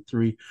these are the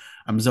 3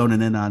 I'm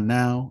zoning in on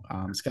now.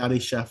 Scotty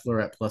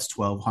Scheffler at plus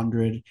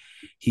 1200.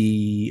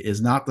 He is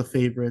not the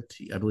favorite.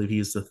 I believe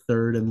he's the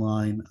third in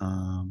line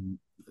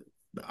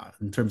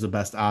in terms of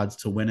best odds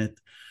to win it.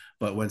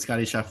 But when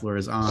Scotty Scheffler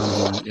is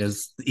on,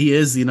 he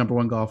is the number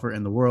one golfer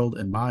in the world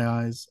in my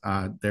eyes.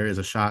 There is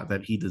a shot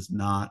that he does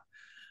not.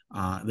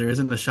 There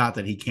isn't a shot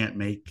that he can't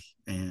make.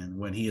 And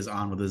when he is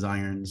on with his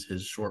irons,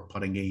 his short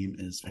putting game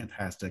is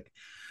fantastic.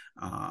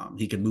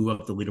 He can move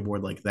up the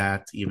leaderboard like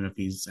that, even if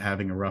he's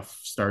having a rough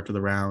start to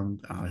the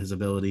round. His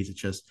ability to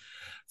just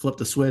flip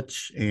the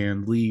switch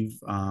and leave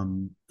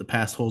the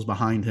past holes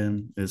behind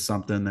him is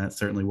something that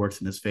certainly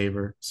works in his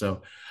favor.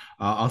 So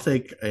I'll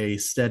take a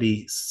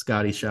steady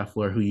Scotty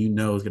Scheffler, who you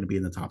know is going to be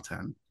in the top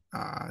 10.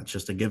 It's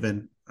just a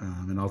given.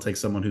 And I'll take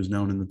someone who's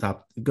known in the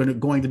top,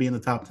 going to be in the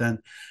top 10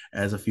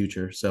 as a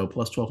future. So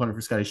plus 1200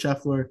 for Scotty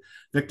Scheffler.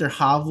 Victor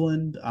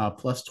Hovland,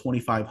 plus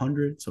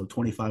 2500, so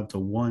 25 to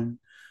 1.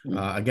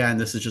 Again,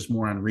 this is just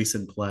more on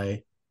recent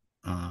play.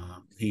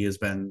 He has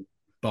been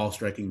ball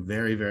striking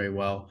very, very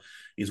well.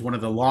 He's one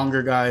of the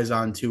longer guys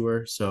on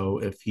tour. So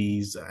if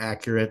he's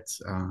accurate,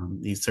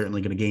 he's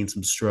certainly going to gain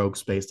some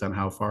strokes based on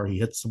how far he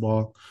hits the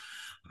ball.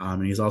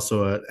 And he's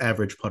also an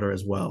average putter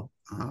as well.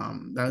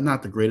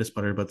 Not the greatest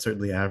putter, but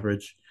certainly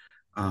average.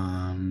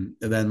 And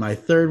then my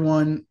third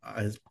one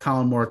is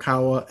Colin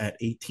Morikawa at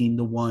 18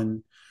 to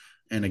 1.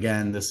 And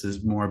again, this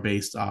is more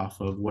based off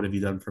of what have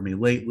you done for me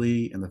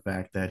lately, and the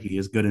fact that he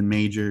is good in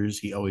majors.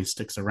 He always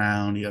sticks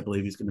around. I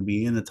believe he's going to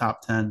be in the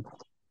top 10.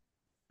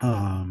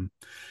 Um,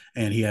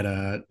 and he had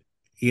a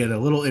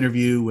little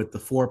interview with the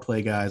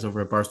foreplay guys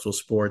over at Barstool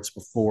Sports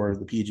before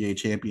the PGA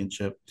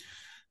Championship,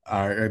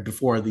 or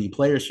before the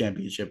Players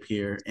Championship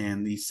here,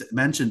 and he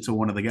mentioned to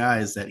one of the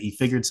guys that he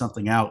figured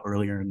something out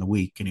earlier in the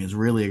week, and he was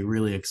really,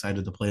 really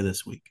excited to play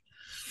this week.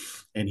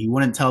 And he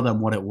wouldn't tell them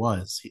what it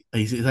was.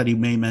 He said he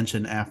may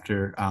mention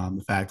after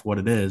the fact what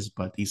it is,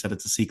 but he said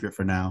it's a secret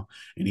for now,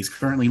 and he's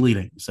currently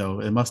leading.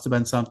 So it must have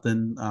been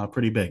something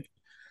pretty big.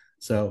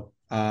 So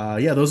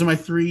yeah, those are my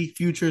three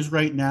futures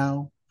right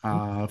now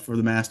for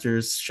the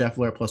Masters: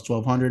 Scheffler at plus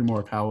 1,200,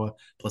 Morikawa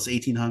plus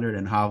 1,800,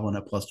 and Hovland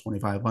at plus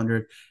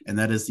 2,500. And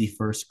that is the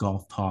first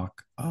golf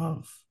talk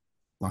of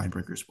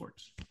Linebreaker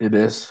Sports. It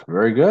is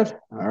very good.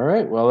 All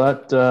right. Well,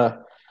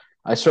 that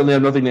I certainly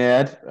have nothing to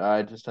add.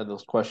 I just had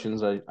those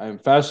questions. I'm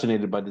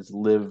fascinated by this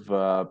live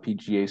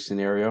PGA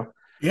scenario.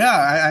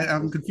 Yeah,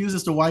 I'm confused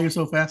as to why you're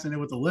so fascinated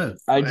with the live.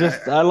 I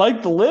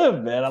like the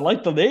live, man. I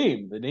like the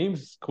name. The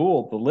name's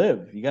cool. The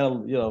live. You gotta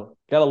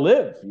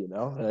live.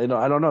 I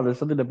don't know. There's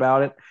something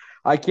about it.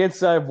 I can't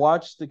say I've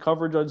watched the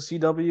coverage on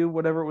CW,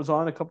 whatever it was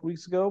on a couple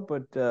weeks ago,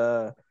 but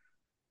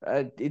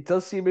it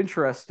does seem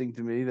interesting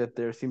to me that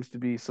there seems to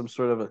be some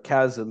sort of a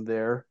chasm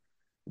there.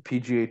 The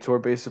PGA Tour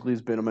basically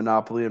has been a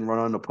monopoly and run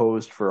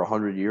unopposed for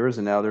 100 years,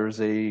 and now there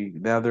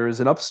is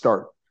an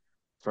upstart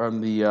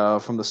from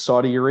the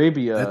Saudi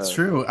Arabia That's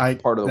true.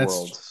 part of the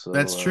world. So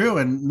that's true.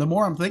 And the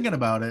more I'm thinking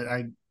about it,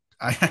 I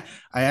I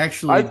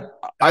actually I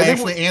I think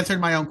actually answered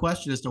my own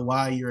question as to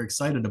why you're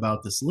excited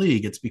about this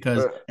league. It's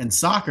because in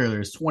soccer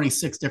there's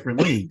 26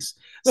 different leagues.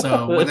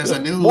 So when there's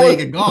a new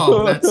league in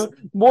golf, that's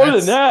more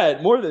that's than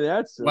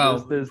that. Sir. well,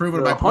 there's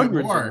proven my point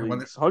more.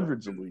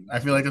 Hundreds of leagues. I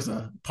feel like it's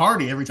a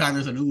party every time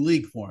there's a new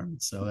league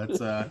formed. So that's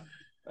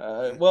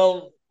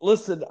well,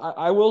 listen,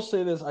 I will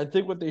say this. I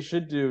think what they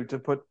should do to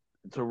put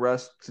to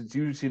rest, since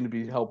you seem to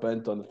be hell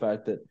bent on the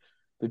fact that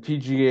the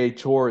PGA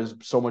Tour is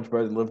so much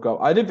better than Live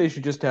Golf, I think they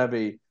should just have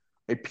a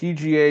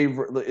PGA,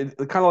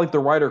 kind of like the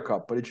Ryder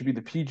Cup, but it should be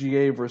the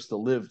PGA versus the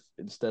Live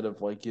instead of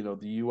the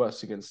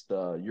U.S. against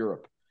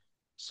Europe.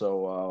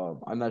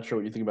 So I'm not sure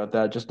what you think about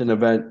that. Just an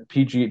event,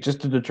 PGA,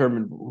 just to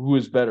determine who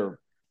is better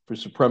for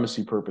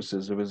supremacy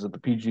purposes. Is it the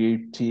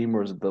PGA team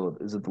or is it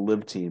the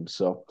Live team?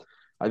 So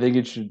I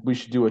think we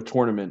should do a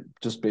tournament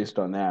just based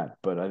on that.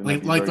 But I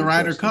think like the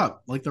Ryder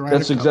Cup,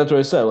 That's exactly what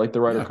I said, like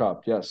the Ryder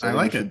Cup. Yes, I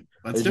like it.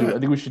 Let's do it. I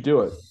think we should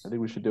do it.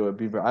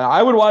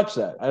 I would watch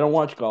that. I don't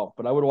watch golf,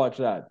 but I would watch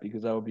that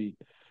because that'd be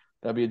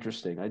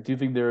interesting. I do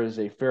think there is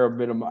a fair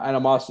bit of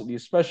animosity,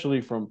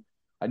 especially from.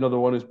 I know the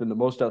one who's been the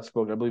most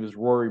outspoken, I believe, is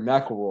Rory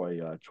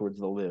McIlroy towards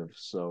the Live.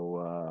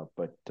 So,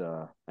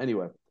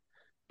 anyway,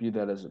 be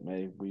that as it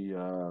may,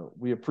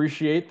 we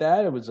appreciate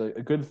that. It was a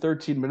good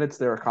 13 minutes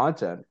there of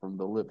content from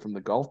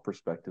the golf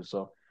perspective.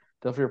 So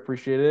definitely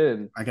appreciate it.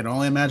 And I can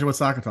only imagine what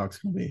Soccer Talk's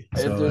going to be.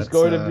 So if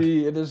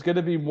there's going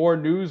to be more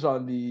news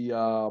on the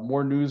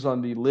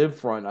Live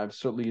front, I'm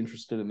certainly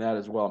interested in that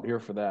as well. I'm here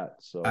for that.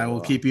 So I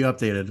will keep you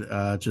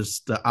updated.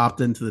 Just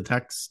opt into the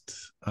text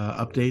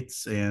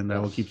updates, and I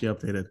will keep you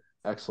updated.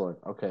 Excellent.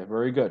 Okay,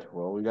 very good.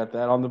 Well, we got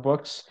that on the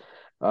books.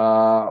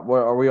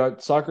 Are we on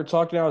Soccer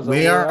Talk now?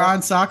 We are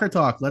on Soccer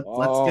Talk. Let's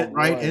get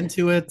right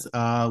into it.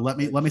 Let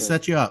me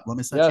set you up.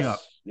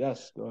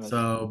 Yes, go ahead.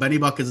 So Benny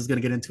Buckets is going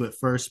to get into it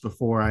first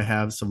before I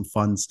have some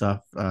fun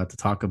stuff to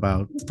talk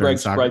about.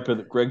 Greg's gripe of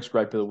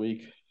the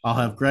week. I'll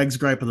have Greg's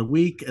gripe of the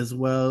week as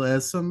well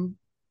as some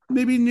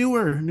maybe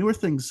newer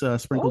things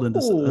sprinkled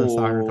into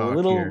Soccer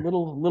Talk here. A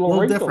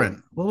little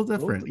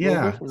different.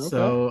 Yeah. Okay.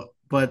 So.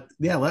 But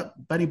yeah,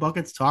 let Benny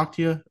Buckets talk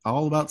to you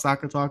all about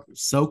Soccer Talk.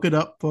 Soak it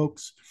up,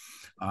 folks.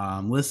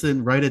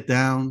 Listen, write it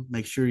down.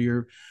 Make sure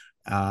your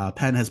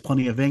pen has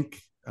plenty of ink.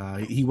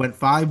 He went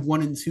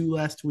 5-1-2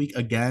 last week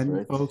again,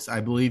 right. Folks. I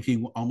believe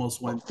he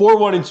almost went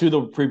 4-1-2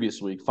 the previous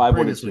week.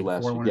 5-1-2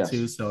 last week. 4-1-2.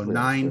 Yes. So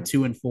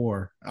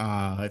 9-2-4.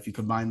 If you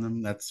combine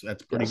them, that's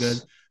pretty good.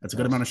 That's a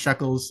good amount of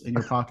shekels in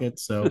your pocket.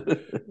 So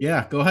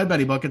yeah, go ahead,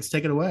 Benny Buckets.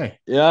 Take it away.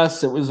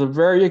 Yes, it was a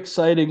very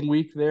exciting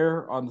week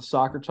there on the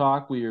Soccer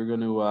Talk. We are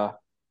going to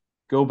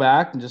go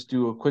back and just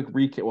do a quick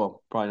recap.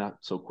 Well, probably not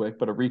so quick,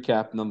 but a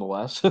recap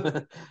nonetheless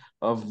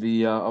of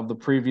the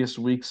previous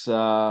week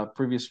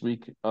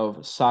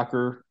of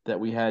soccer that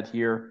we had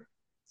here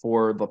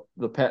for the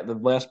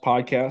last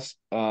podcast.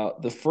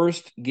 The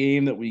first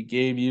game that we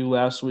gave you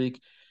last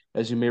week,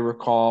 as you may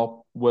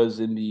recall,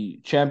 was in the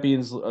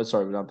Champions.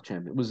 Sorry, not the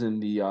Champions. It was in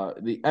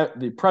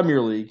the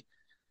Premier League.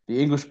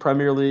 The English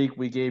Premier League,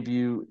 we gave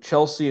you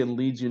Chelsea and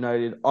Leeds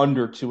United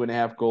under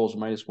 2.5 goals,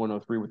 minus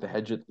 103 with the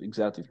hedge at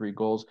exactly 3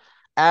 goals.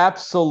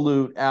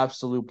 Absolute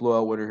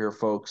blowout winner here,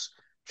 folks.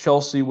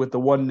 Chelsea with the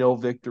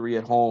 1-0 victory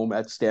at home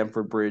at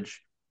Stamford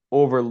Bridge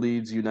over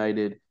Leeds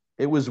United.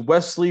 It was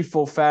Wesley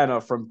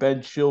Fofana from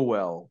Ben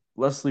Chilwell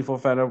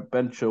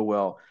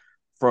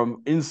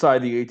from inside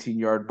the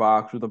 18-yard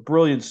box with a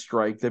brilliant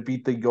strike that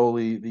beat the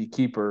goalie, the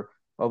keeper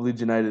of Leeds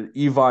United,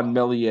 Yvan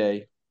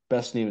Meslier,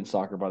 Best name in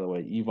soccer, by the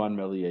way. Yvonne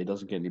Melier.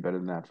 Doesn't get any better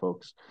than that,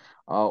 folks.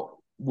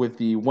 With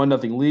the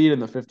 1-0 lead in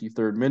the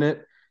 53rd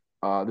minute,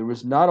 there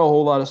was not a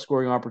whole lot of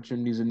scoring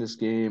opportunities in this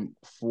game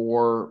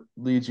for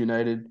Leeds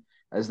United,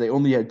 as they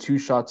only had 2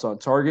 shots on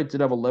target. Did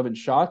have 11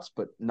 shots,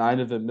 but 9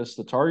 of them missed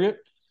the target.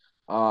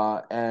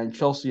 And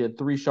Chelsea had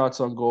 3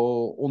 shots on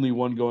goal, only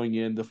 1 going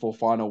in, the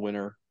Fofana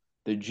winner,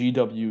 the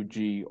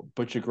GWG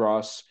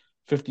Butchergross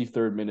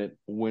 53rd minute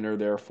winner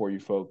there for you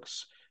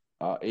folks.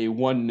 A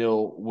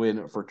 1-0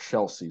 win for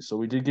Chelsea. So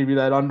we did give you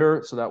that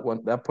under, so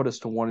that put us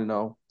to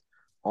 1-0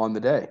 on the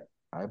day.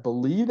 I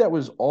believe that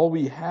was all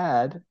we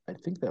had. I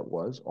think that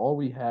was all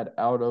we had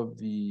out of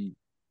the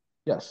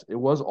yes, it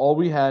was all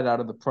we had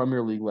out of the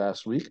Premier League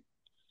last week.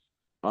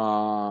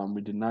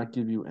 We did not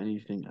give you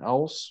anything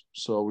else,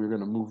 so we're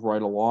going to move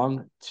right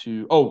along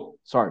to.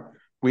 Sorry,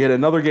 we had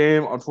another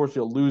game.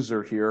 Unfortunately, a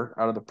loser here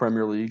out of the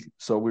Premier League.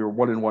 So we were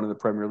 1-1 in the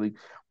Premier League.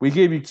 We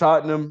gave you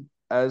Tottenham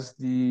as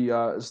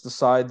the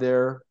side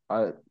there,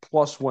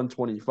 plus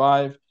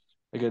 125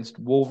 against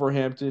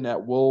Wolverhampton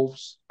at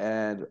Wolves,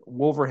 and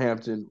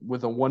Wolverhampton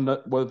with a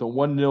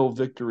 1-0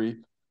 victory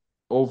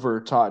over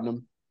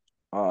Tottenham.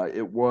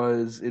 It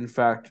was in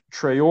fact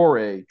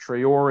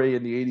Traore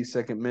in the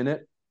 82nd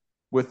minute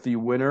with the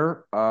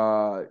winner.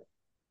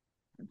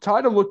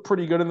 Tottenham looked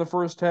pretty good in the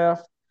first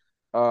half.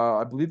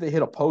 I believe they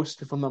hit a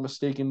post, if I'm not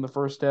mistaken, in the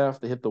first half.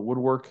 They hit the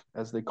woodwork,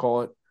 as they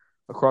call it,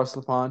 across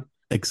the pond.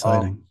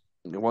 Exciting.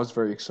 It was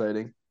very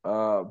exciting.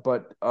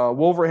 But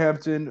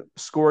Wolverhampton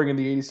scoring in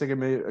the 82nd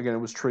minute. Again, it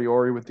was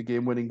Traore with the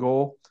game-winning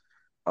goal.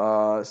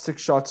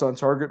 6 shots on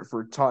target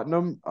for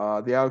Tottenham.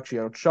 They actually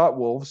outshot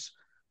Wolves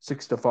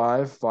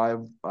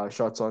 6-5. 5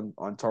 shots on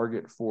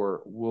target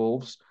for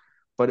Wolves.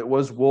 But it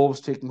was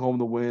Wolves taking home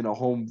the win, a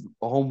home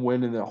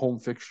win in a home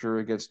fixture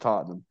against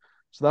Tottenham.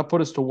 So that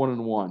put us to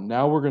 1-1.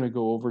 Now we're going to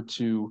go over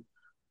to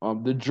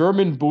the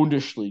German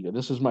Bundesliga.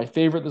 This is my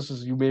favorite. This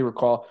is, you may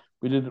recall,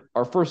 we did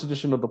our first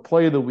edition of the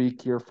Play of the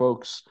Week here,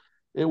 folks.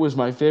 It was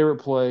my favorite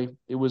play.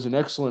 It was an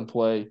excellent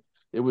play.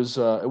 It was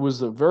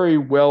a very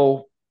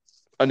well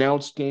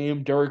announced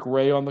game. Derek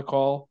Ray on the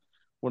call,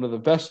 one of the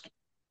best,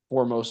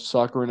 foremost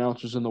soccer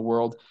announcers in the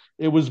world.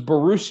 It was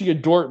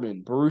Borussia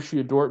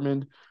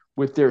Dortmund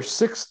with their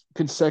 6th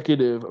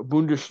consecutive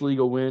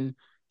Bundesliga win,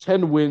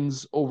 10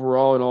 wins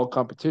overall in all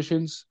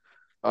competitions.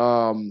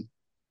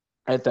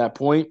 At that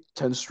point,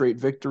 10 straight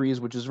victories,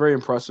 which is very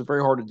impressive.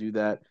 Very hard to do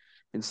that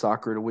in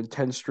soccer, to win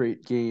 10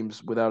 straight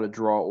games without a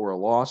draw or a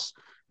loss.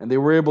 And they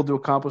were able to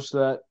accomplish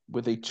that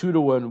with a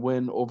 2-1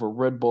 win over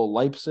Red Bull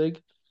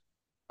Leipzig.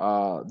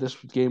 This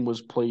game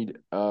was played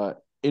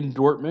in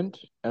Dortmund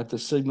at the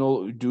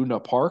Signal Iduna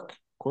Park,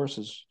 of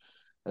course,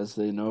 as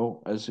they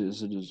know, as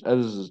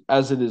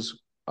it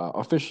is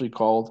officially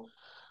called.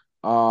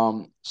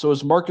 So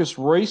as Marcus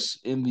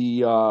Royce in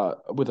the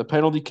with a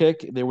penalty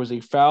kick, there was a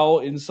foul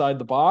inside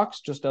the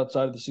box, just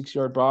outside of the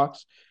 6-yard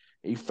box.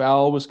 A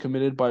foul was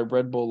committed by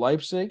Red Bull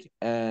Leipzig,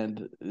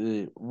 and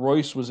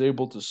Royce was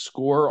able to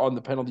score on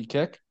the penalty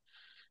kick.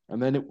 And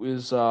then it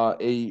was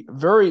a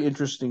very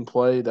interesting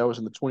play that was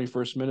in the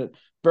 21st minute.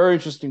 Very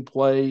interesting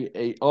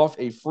play. Off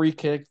a free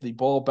kick, the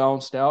ball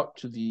bounced out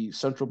to the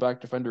central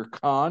back defender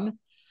Kahn,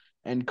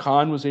 and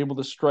Kahn was able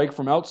to strike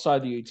from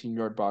outside the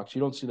 18-yard box. You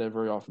don't see that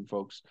very often,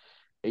 folks.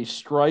 A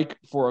strike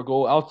for a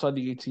goal outside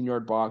the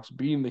 18-yard box,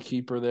 beating the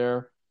keeper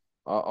there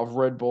of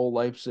Red Bull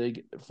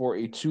Leipzig for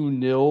a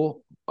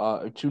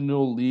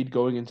 2-0 lead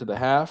going into the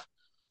half.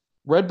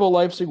 Red Bull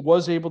Leipzig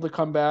was able to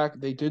come back.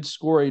 They did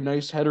score a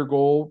nice header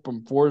goal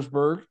from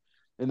Forsberg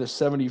in the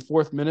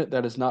 74th minute.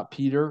 That is not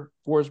Peter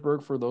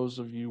Forsberg, for those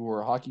of you who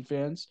are hockey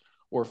fans,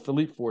 or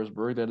Philippe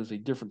Forsberg. That is a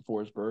different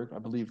Forsberg,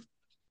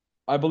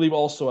 I believe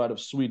also out of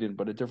Sweden,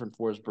 but a different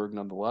Forsberg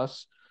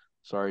nonetheless.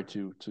 Sorry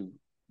to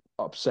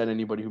upset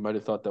anybody who might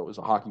have thought that was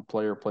a hockey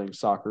player playing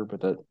soccer,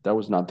 but that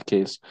was not the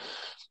case.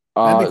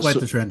 That'd be quite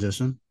the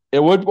transition.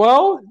 It would,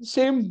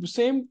 same.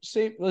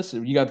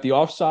 Listen, you got the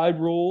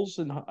offside rules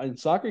in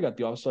soccer. You got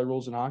the offside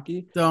rules in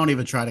hockey. Don't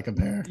even try to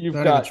compare.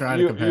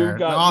 The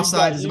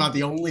offside is about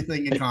the only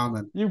thing in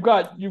common. You've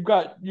got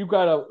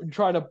to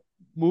try to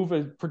move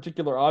a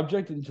particular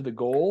object into the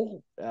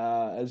goal,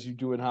 as you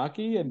do in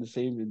hockey, and the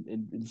same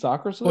in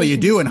soccer. So you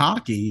do in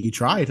hockey. You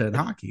try to in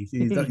hockey.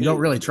 You don't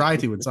really try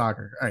to in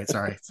soccer. All right,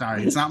 sorry.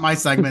 It's not my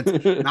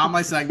segment. Not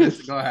my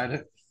segment. Go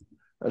ahead.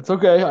 That's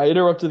okay. I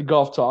interrupted the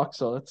golf talk,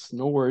 so that's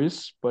no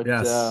worries. But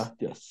yes,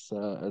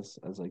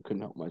 as I couldn't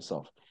help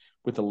myself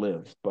with the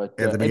live. But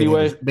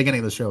anyway,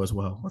 beginning of the show as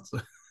well.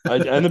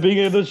 And the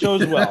beginning of the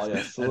show as well.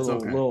 Yes, a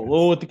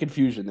little with the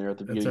confusion there at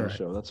the beginning of the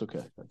show. That's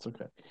okay.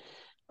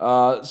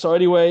 So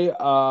anyway,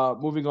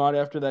 moving on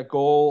after that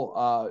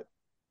goal,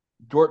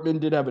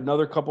 Dortmund did have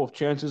another couple of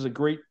chances, a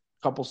great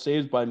couple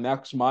saves by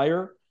Max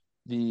Meyer,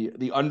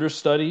 the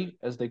understudy,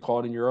 as they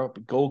call it in Europe,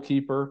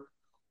 goalkeeper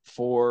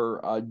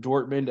for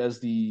Dortmund, as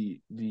the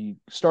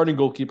starting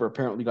goalkeeper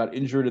apparently got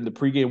injured in the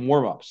pregame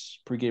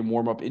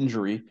warm-up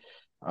injury.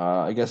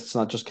 I guess it's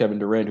not just Kevin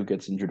Durant who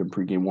gets injured in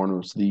pregame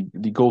warm-ups.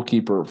 The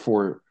goalkeeper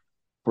for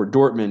for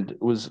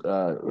Dortmund was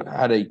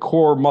had a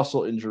core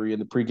muscle injury in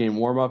the pregame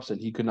warmups, and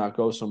he could not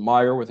go. So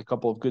Meyer, with a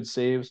couple of good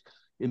saves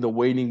in the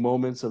waning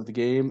moments of the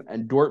game,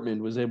 and Dortmund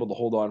was able to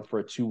hold on for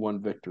a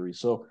 2-1 victory.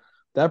 So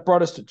that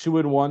brought us to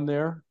 2-1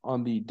 there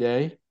on the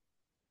day.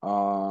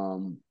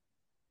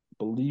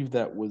 Believe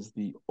that was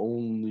the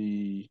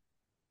only.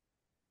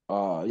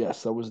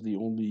 Yes, that was the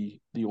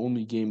only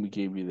game we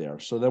gave you there.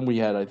 So then we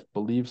had, I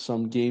believe,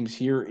 some games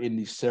here in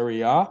the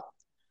Serie A.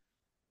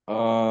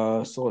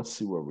 So let's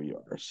see where we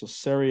are. So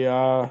Serie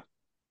A.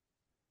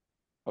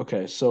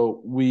 Okay,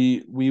 so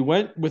we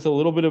went with a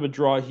little bit of a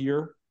draw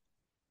here.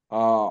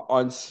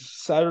 On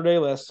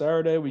last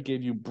Saturday, we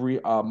gave you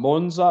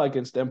Monza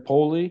against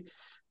Empoli.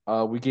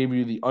 We gave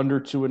you the under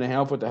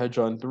 2.5 with the hedge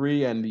on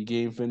 3, and the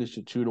game finished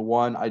at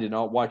 2-1. I did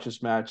not watch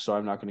this match, so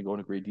I'm not going to go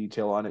into great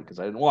detail on it because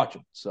I didn't watch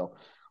it. So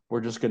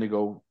we're just going to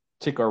go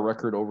take our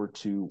record over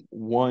to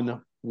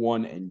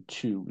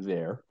 1-1-2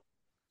 there.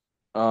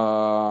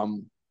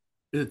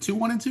 Is it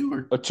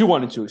 2-1-2 or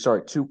 2-1-2?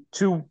 Sorry, two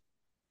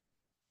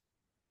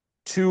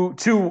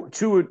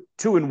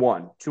and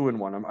one.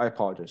 2-1. I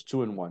apologize.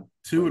 2-1.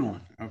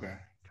 2-1? Okay.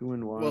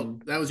 2-1. Well,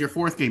 that was your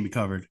fourth game you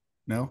covered.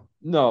 No.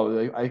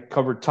 No, I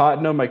covered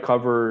Tottenham. I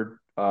covered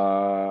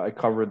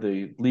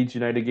the Leeds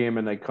United game,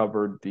 and I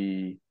covered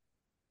the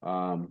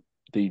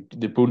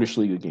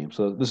Bundesliga game.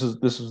 So this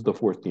is the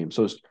fourth game.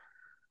 So it's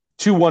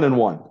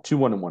 2-1-1.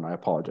 2-1-1. I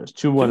apologize.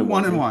 2-1-1.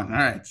 All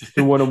right.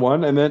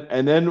 2-1-1,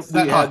 and then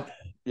we had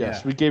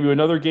yeah. we gave you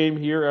another game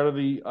here out of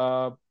the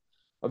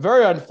a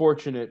very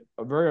unfortunate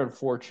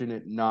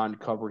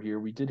non-cover here.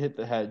 We did hit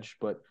the hedge,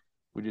 but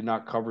we did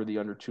not cover the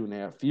under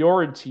 2.5.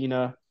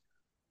 Fiorentina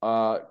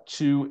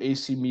 2,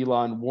 AC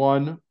Milan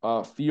 1.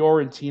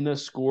 Fiorentina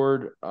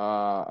scored,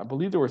 I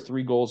believe there were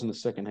 3 goals in the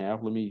second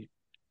half. Let me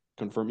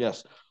confirm.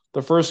 Yes.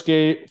 The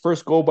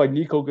first goal by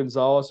Nico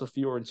Gonzalez of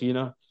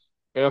Fiorentina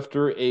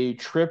after a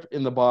trip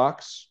in the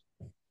box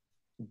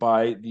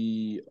by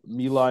the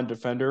Milan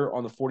defender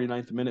on the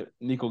 49th minute,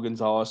 Nico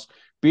Gonzalez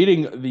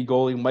beating the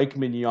goalie Mike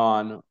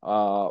Mignon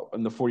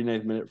in the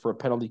 49th minute for a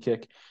penalty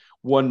kick,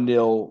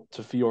 1-0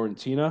 to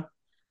Fiorentina.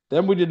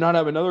 Then we did not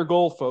have another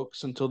goal,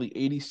 folks, until the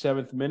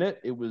 87th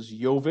minute. It was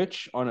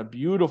Jovic on a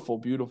beautiful,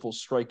 beautiful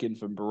strike in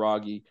from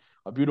Biraghi,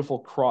 a beautiful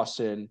cross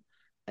in,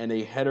 and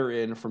a header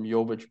in from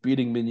Jovic,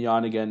 beating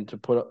Mignon again to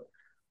put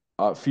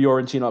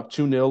Fiorentina up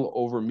 2-0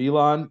 over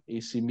Milan,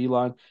 AC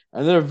Milan.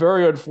 And then a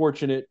very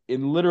unfortunate,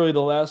 in literally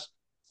the last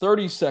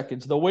 30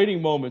 seconds, the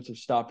waiting moments of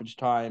stoppage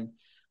time,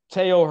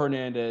 Teo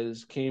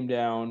Hernandez came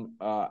down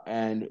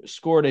and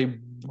scored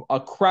a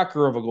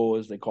cracker of a goal,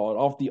 as they call it,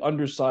 off the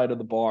underside of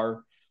the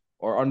bar,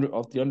 or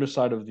off the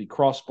underside of the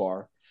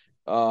crossbar,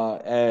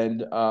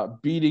 and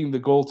beating the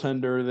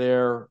goaltender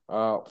there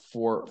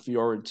for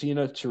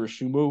Fiorentina,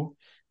 Tirashumu.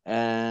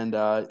 And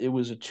it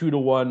was a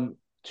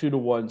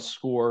 2-1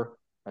 score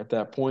at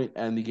that point,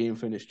 and the game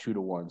finished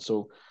 2-1.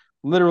 So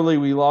literally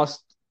we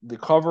lost the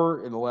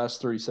cover in the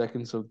last 30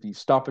 seconds of the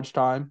stoppage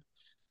time,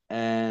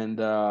 and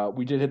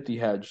we did hit the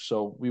hedge.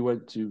 So we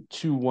went to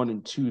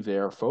 2-1-2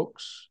 there,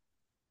 folks.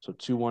 So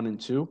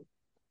 2-1-2.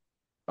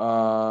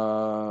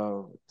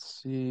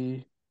 Let's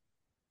see.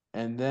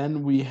 And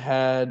then we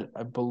had,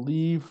 I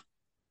believe,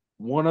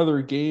 one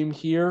other game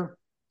here.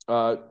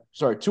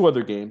 Sorry, 2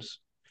 other games.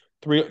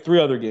 Three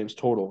other games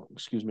total.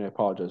 Excuse me, I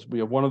apologize. We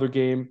have one other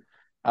game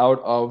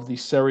out of the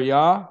Serie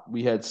A.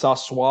 We had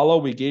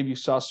Sassuolo. We gave you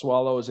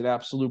Sassuolo as an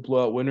absolute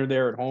blowout winner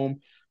there at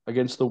home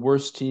against the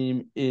worst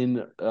team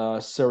in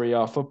Serie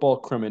A football,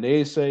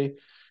 Cremonese.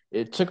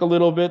 It took a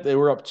little bit. They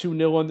were up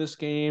 2-0 in this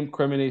game.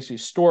 Cremonese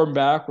stormed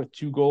back with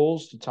 2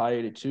 goals to tie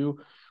it at 2.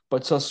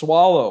 But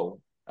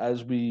Sassuolo,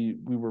 as we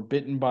were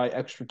bitten by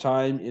extra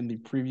time in the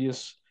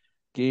previous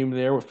game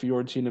there with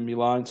Fiorentina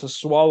Milan,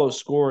 Sassuolo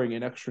scoring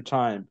in extra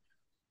time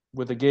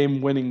with a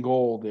game-winning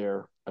goal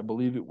there. I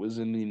believe it was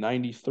in the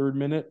 93rd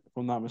minute, if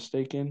I'm not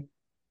mistaken.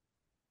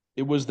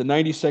 It was the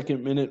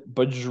 92nd minute,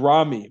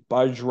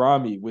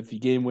 Bajrami with the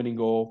game-winning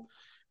goal,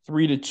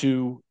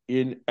 3-2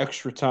 in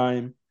extra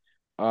time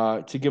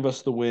to give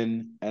us the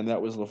win, and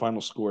that was the final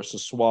score,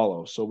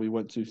 Sassuolo. So we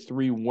went to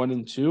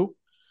 3-1-2.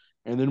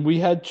 And then we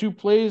had 2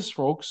 plays,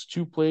 folks,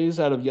 2 plays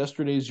out of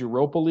yesterday's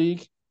Europa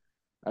League.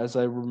 As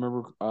I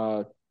remember,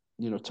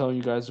 telling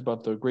you guys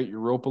about the great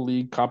Europa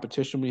League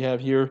competition we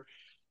have here.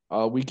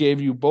 We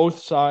gave you both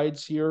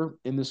sides here.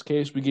 In this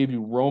case, we gave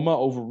you Roma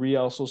over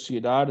Real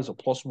Sociedad as a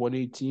plus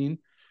 118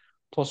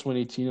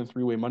 and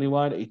 3-way money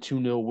line, a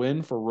 2-0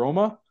 win for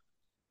Roma.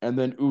 And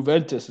then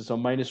Juventus is a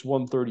minus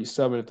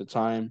 137 at the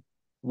time,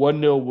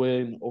 1-0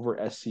 win over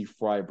SC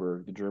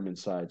Freiburg, the German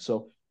side.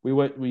 So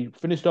we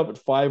finished up at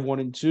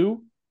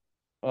 5-1-2.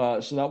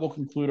 So that will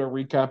conclude our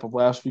recap of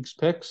last week's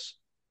picks.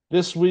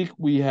 This week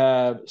we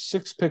have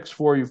 6 picks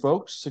for you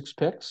folks, 6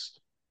 picks.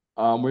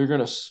 We're going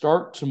to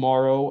start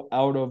tomorrow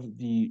out of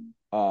the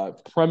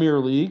Premier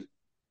League.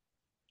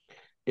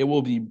 It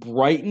will be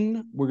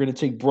Brighton. We're going to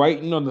take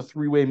Brighton on the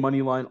 3-way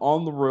money line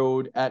on the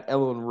road at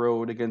Ellen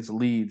Road against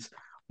Leeds,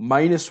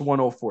 minus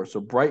 104.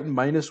 So Brighton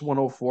minus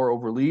 104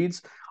 over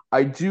Leeds.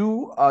 I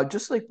do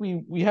just like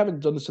we haven't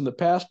done this in the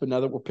past, but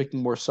now that we're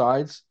picking more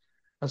sides,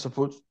 as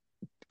opposed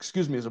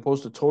as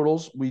opposed to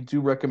totals, we do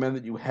recommend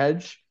that you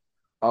hedge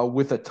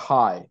with a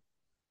tie.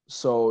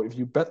 So if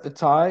you bet the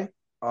tie,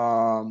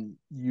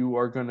 you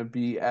are going to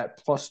be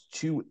at plus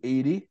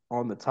 280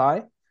 on the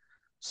tie.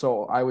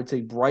 So I would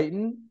take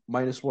Brighton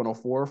minus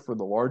 104 for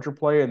the larger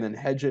play and then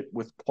hedge it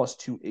with plus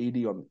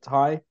 280 on the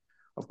tie.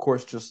 Of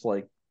course, just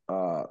like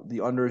the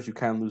unders, you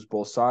can lose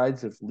both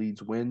sides if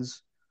Leeds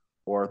wins,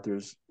 or if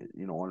there's,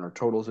 on our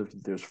totals, if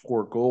there's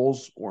 4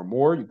 goals or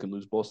more, you can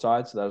lose both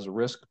sides. So that is a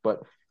risk.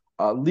 But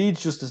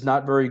Leeds just is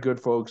not very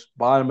good, folks.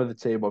 Bottom of the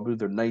table. I believe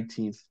they're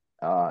 19th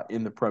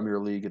in the Premier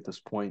League at this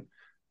point.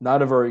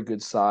 Not a very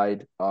good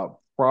side.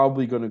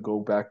 Probably going to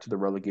go back to the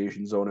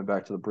relegation zone and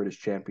back to the British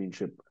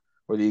Championship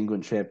or the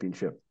England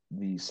Championship,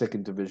 the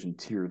second division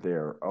tier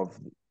there of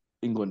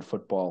England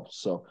football.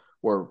 So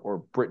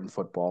or Britain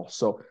football.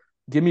 So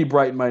give me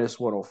Brighton minus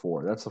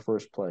 104. That's the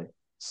first play.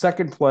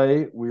 Second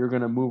play, we're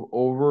going to move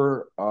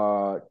over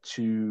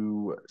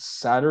to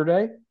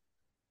Saturday.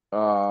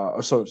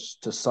 So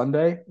to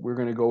Sunday, we're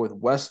going to go with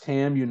West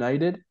Ham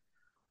United.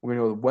 We're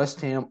going to go with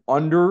West Ham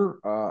under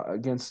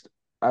against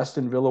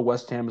Aston Villa.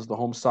 West Ham is the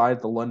home side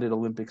at the London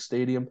Olympic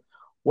Stadium.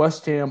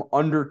 West Ham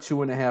under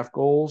 2.5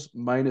 goals,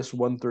 minus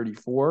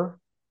 134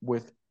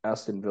 with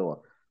Aston Villa.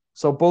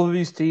 So both of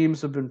these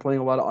teams have been playing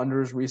a lot of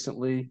unders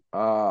recently.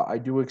 I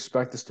do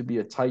expect this to be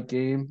a tight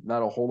game,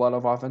 not a whole lot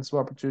of offensive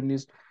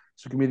opportunities.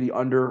 So give me the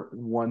under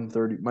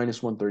 130,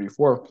 minus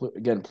 134.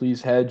 Again,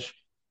 please hedge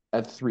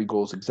at 3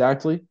 goals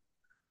exactly.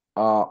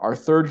 Our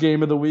third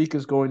game of the week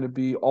is going to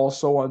be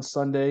also on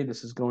Sunday.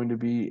 This is going to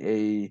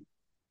be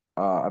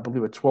I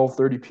believe, a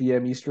 12:30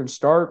 p.m. Eastern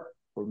start,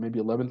 or maybe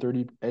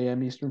 11:30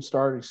 a.m. Eastern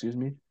start. Excuse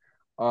me.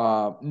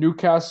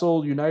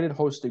 Newcastle United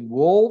hosting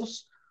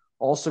Wolves.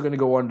 Also going to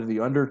go under the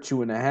under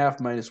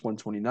 2.5 minus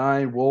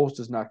 129. Wolves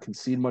does not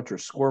concede much or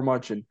score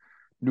much, and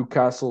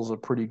Newcastle's a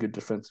pretty good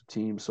defensive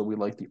team, so we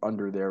like the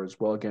under there as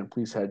well. Again,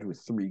 please hedge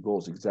with 3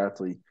 goals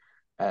exactly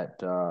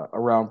at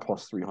around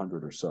plus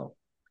 300 or so.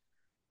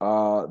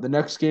 The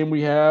next game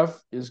we have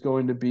is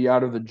going to be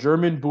out of the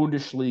German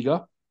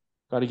Bundesliga.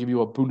 Got to give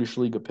you a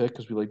Bundesliga pick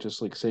because we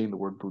just like saying the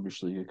word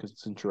Bundesliga because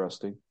it's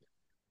interesting.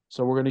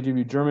 So we're going to give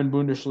you German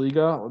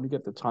Bundesliga. Let me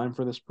get the time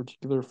for this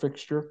particular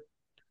fixture.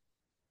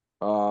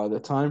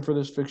 The time for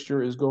this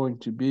fixture is going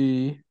to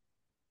be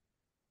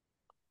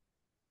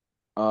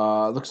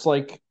looks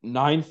like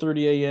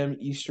 9:30 a.m.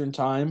 Eastern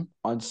time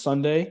on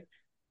Sunday.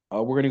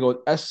 We're going to go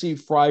with SC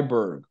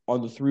Freiburg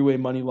on the three-way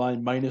money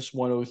line minus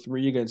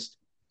 103 against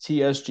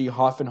TSG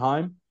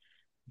Hoffenheim.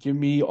 Give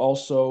me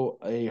also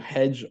a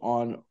hedge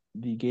on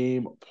the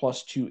game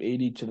plus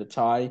 280 to the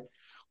tie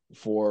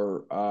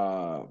for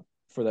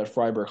that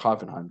Freiburg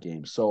Hoffenheim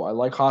game. So I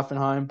like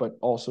Hoffenheim, but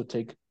also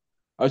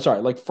I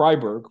like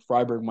Freiburg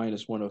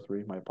minus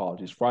 103. My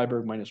apologies.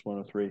 Freiburg minus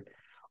 103.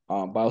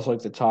 But I also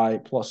like the tie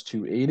plus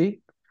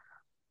 280.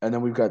 And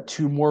then we've got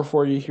 2 more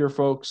for you here,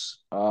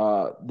 folks.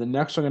 The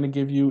next I'm going to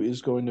give you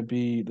is going to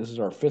be, this is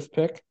our 5th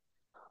pick.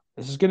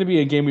 This is going to be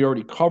a game we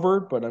already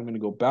covered, but I'm going to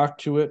go back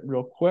to it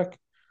real quick.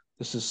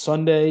 This is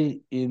Sunday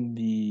in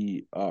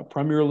the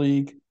Premier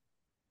League.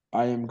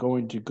 I am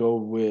going to go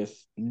with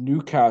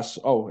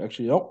Newcastle. Oh,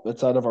 actually, no,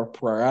 that's out of our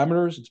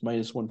parameters. It's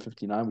minus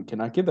 159. We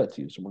cannot give that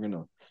to you, so we're going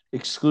to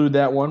exclude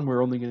that one.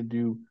 We're only going to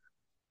do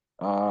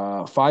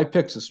 5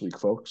 picks this week,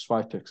 folks.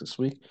 5 picks this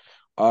week.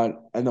 And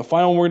the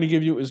final one we're going to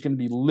give you is going to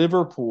be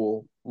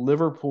Liverpool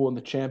in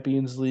the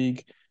Champions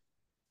League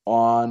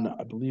on,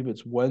 I believe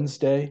it's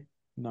Wednesday, if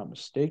I'm not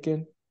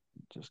mistaken.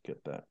 Just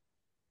get that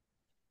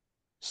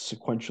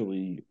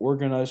sequentially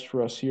organized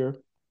for us here.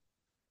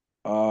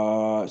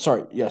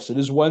 Yes, it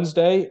is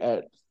Wednesday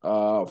at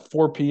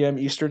 4 p.m.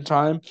 Eastern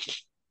time.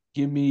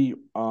 Give me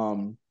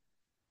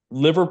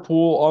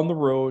Liverpool on the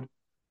road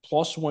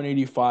plus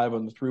 185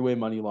 on the three-way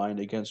money line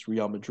against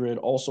Real Madrid.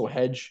 Also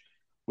hedge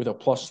with a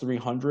plus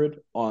 300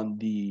 on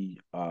the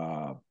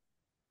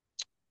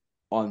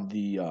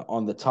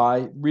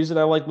tie. Reason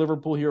I like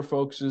Liverpool here,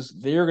 folks, is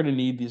they are going to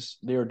need these.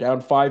 They are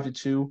down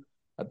 5-2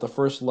 at the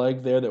first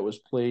leg there that was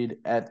played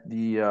at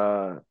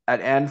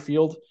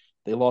Anfield.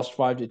 They lost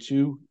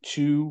 5-2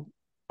 to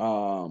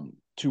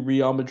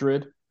Real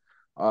Madrid.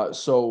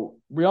 So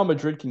Real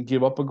Madrid can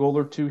give up a goal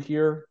or two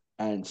here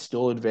and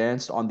still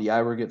advance on the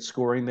aggregate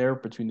scoring there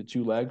between the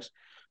 2 legs.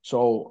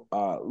 So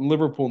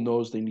Liverpool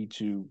knows they need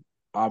to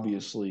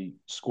obviously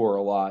score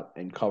a lot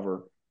and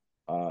cover.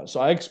 So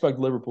I expect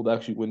Liverpool to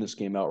actually win this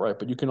game outright,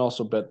 but you can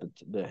also bet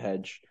the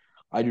hedge.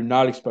 I do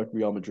not expect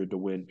Real Madrid to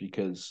win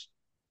because,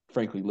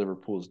 frankly,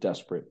 Liverpool is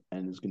desperate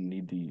and is going to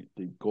need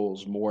the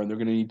goals more, and they're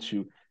going to need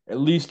to at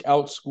least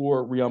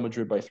outscore Real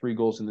Madrid by 3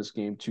 goals in this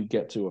game to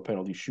get to a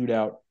penalty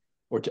shootout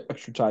or to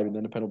extra time and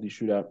then a penalty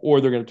shootout,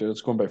 or they're going to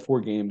score by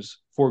 4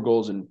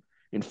 goals in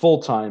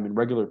full time, in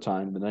regular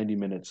time, the 90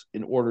 minutes,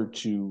 in order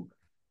to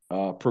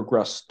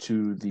progress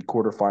to the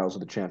quarterfinals of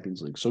the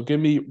Champions League. So give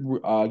me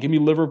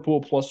Liverpool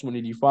plus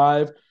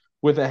 185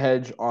 with a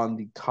hedge on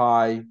the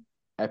tie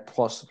at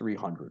plus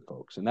 300,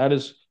 folks. And that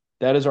is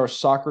That is our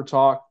soccer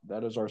talk.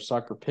 That is our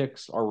soccer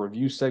picks, our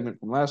review segment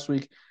from last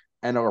week,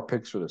 and our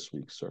picks for this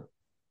week, sir.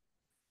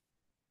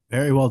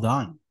 Very well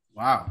done.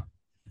 Wow,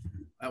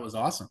 that was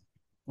awesome.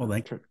 Well,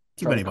 thank you,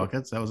 Benny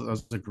Buckets. That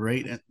was a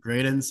great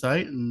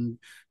insight and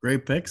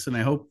great picks, and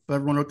I hope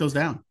everyone wrote those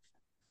down.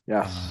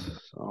 Yes.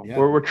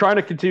 We're trying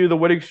to continue the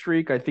winning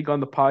streak. I think on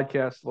the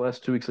podcast the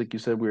last 2 weeks, like you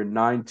said, we were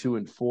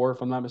 9-2-4,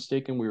 if I'm not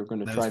mistaken. We were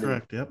going to try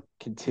to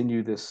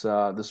continue this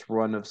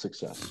run of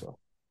success. So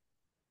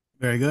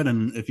very good.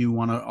 And if you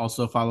want to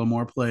also follow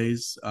more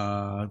plays,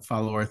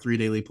 follow our 3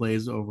 daily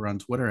plays over on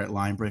Twitter at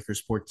Linebreaker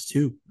Sports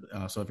 2.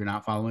 So if you're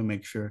not following,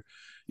 make sure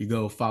you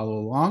go follow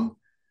along.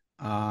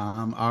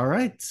 All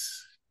right.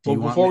 Well,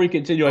 before we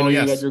continue, I know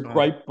you got your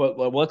gripe, but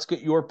let's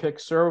get your pick,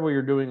 sir. Where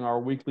you're doing our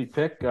weekly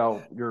pick,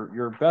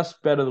 your best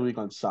bet of the week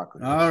on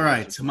soccer. All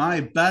right, my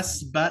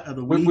best bet of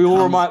the week. We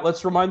will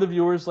let's remind the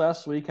viewers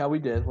last week how we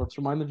did. Let's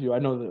remind the view. I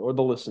know or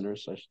the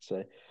listeners, I should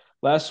say.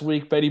 Last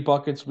week, Betty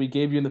Buckets, we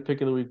gave you in the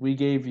pick of the week. We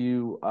gave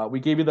you that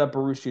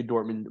Borussia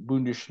Dortmund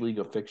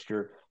Bundesliga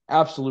fixture,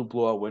 absolute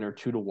blowout winner,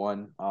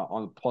 2-1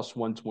 on plus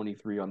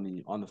 123 on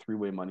the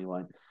 3-way money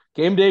line.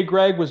 Game day,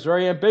 Greg was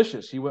very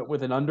ambitious. He went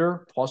with an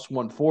under plus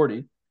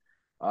 140.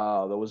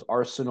 That was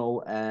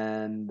Arsenal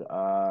and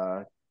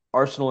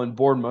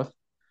Bournemouth,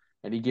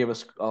 and he gave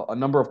us a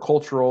number of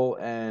cultural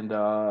and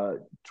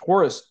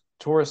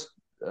tourist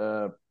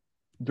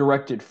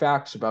directed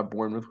facts about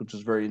Bournemouth, which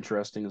was very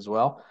interesting as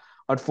well.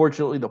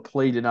 Unfortunately, the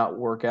play did not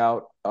work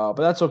out, but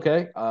that's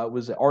okay. It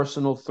was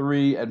Arsenal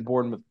 3 and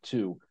Bournemouth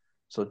 2,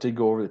 so it did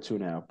go over the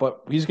 2.5.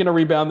 But he's going to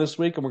rebound this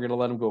week, and we're going to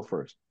let him go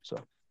first. So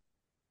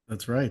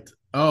that's right.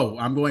 Oh,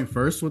 I'm going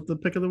first with the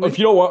pick of the week. If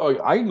you don't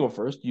want, I can go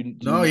first. You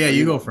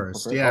go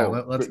first. Yeah,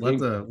 let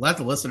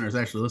the listeners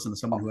actually listen to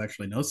someone who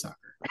actually knows soccer.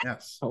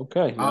 Yes.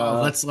 Okay.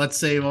 Let's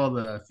save all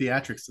the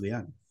theatrics to the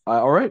end.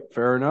 All right,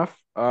 fair enough.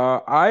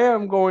 I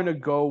am going to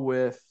go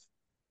with.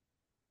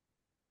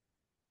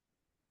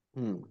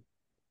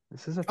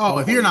 This is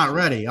if you're not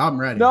ready,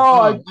 I'm ready.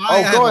 No, I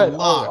have go ahead. A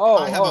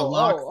lock. I have a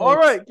lock. All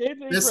right,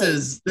 this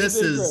is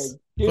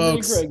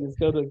folks.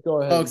 Go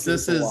ahead. Folks,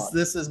 this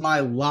is my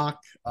lock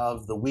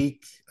of the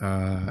week.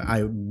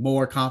 I'm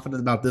more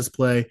confident about this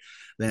play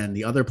than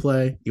the other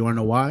play. You want to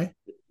know why?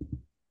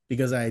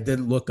 Because I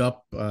didn't look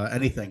up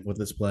anything with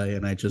this play,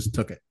 and I just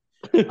took it.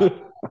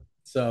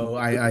 So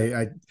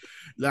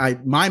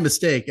my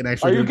mistake. And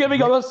actually, are you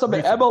giving us some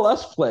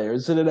MLS play, or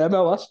is it an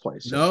MLS play?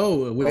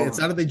 No, it's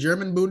out of the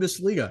German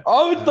Bundesliga.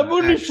 Oh, it's the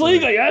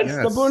Bundesliga. Yes,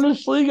 the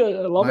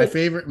Bundesliga. I love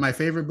it. My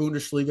favorite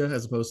Bundesliga,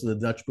 as opposed to the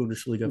Dutch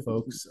Bundesliga,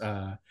 folks.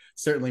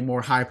 Certainly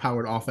more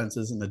high-powered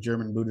offenses in the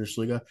German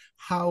Bundesliga.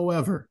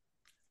 However,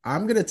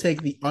 I'm going to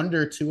take the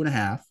under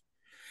 2.5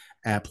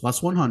 at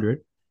plus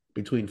 100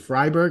 between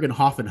Freiburg and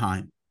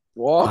Hoffenheim.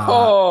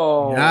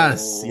 Whoa!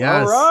 Yes.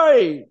 All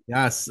right.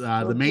 Yes.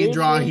 The main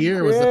draw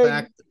here was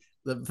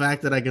the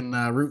fact that I can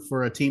root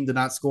for a team to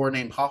not score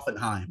named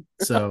Hoffenheim.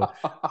 So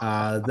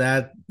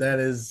that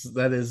is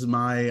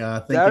my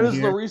thinking. That is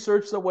here. The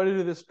research that went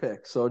into this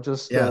pick. So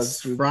just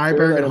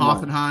Freiburg and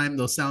Hoffenheim.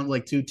 Those sound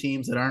like two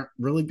teams that aren't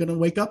really going to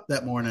wake up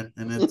that morning,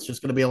 and it's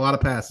just going to be a lot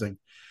of passing.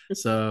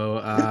 So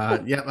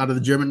out of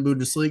the German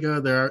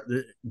Bundesliga,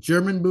 the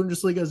German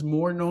Bundesliga is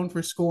more known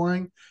for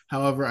scoring.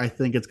 However, I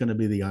think it's going to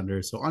be the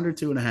under. So under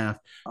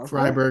 2.5,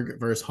 Freiburg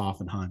versus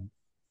Hoffenheim.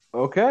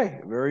 Okay,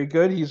 very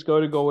good. He's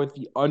going to go with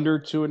the under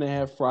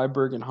 2.5,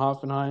 Freiburg and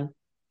Hoffenheim.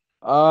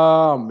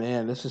 Oh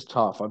man, this is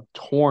tough. I'm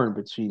torn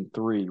between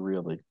 3,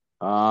 really.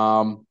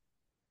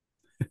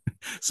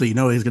 So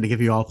he's going to give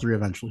you all 3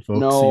 eventually, folks.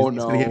 He's going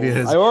to give you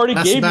his I already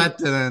best gave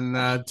bet and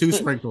then 2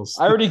 sprinkles.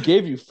 I already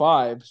gave you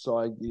 5,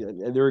 so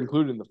they're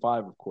included in the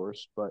 5, of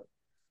course. But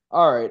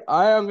all right,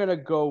 I'm going to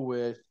go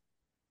with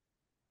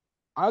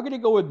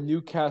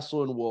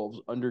Newcastle and Wolves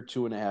under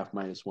 2.5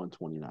 minus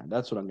 129.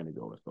 That's what I'm going to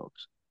go with,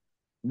 folks.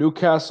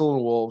 Newcastle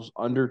and Wolves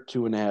under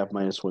 2.5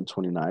 minus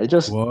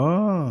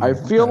 129. I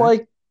feel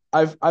like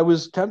I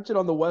was tempted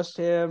on the West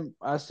Ham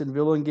Aston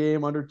Villa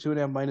game under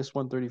 2.5 minus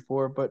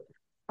 134, but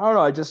I don't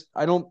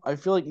know. I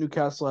feel like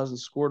Newcastle hasn't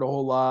scored a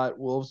whole lot.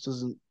 Wolves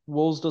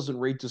doesn't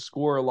rate to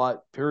score a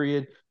lot,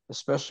 period,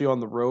 especially on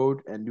the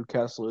road. And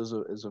Newcastle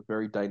is a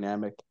very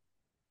dynamic,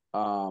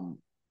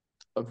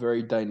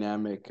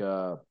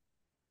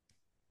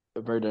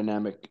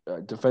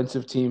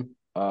 defensive team,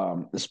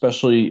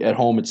 especially at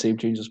home at St.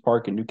 James's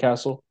Park in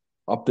Newcastle,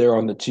 up there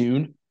on the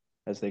Tune,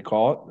 as they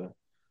call it,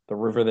 the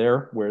river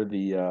there, where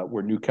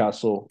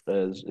Newcastle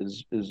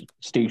is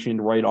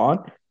stationed right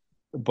on.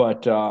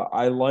 But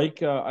I like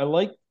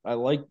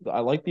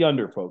the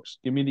under, folks.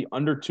 Give me the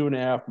under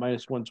 2.5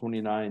 minus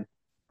 129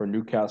 for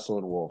Newcastle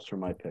and Wolves for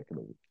my pick of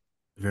the week.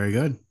 Very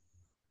good.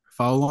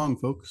 Follow along,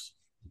 folks.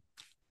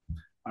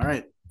 All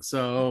right.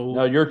 So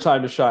now your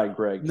time to shine,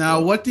 Greg.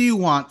 Now, what do you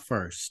want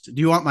first? Do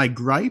you want my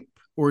gripe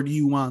or do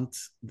you want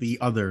the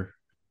other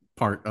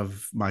part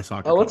of my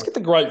soccer? Let's get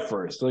the gripe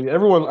first. Like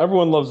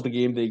everyone loves the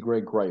game day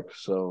Greg gripe.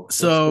 So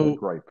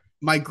gripe.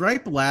 My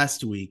gripe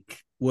last week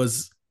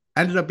was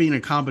ended up being a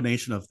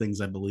combination of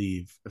things, I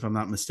believe, if I'm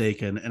not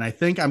mistaken. And I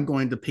think I'm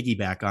going to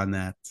piggyback on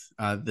that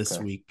this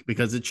Okay. week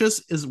because it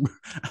just is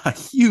a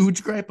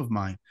huge gripe of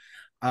mine.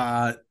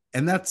 Uh,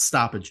 and that's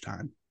stoppage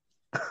time.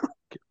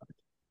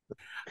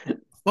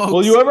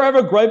 Will you Folks, ever have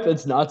a gripe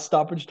that's not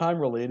stoppage time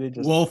related?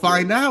 Just we'll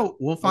find out.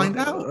 We'll find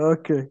out.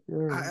 okay. All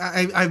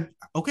right.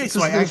 Okay, This so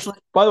is I this. actually,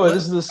 By the way, let,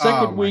 this is the oh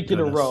second my week in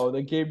a goodness. row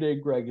that Game Day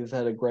Greg has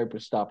had a gripe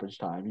with stoppage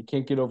time. He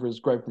can't get over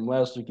his gripe from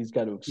last week. He's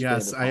got to expand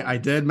Yes, I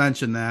upon did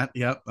mention that.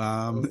 Yep.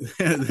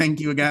 Thank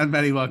you again,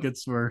 Benny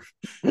Buckets, for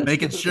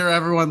making sure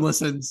everyone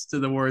listens to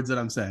the words that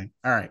I'm saying.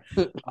 All right.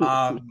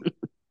 Um,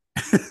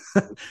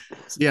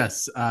 so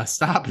yes,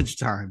 stoppage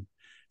time.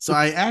 So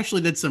I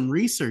actually did some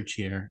research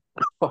here,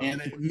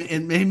 and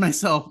it made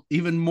myself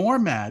even more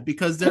mad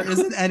because there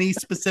isn't any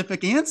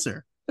specific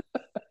answer.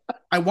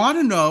 I want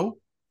to know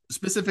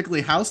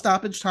specifically how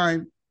stoppage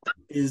time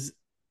is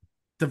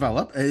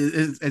developed,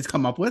 is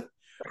come up with.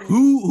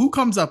 Who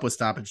comes up with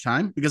stoppage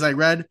time? Because I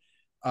read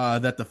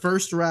that the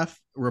first ref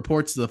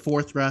reports to the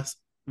fourth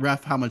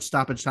ref how much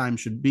stoppage time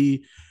should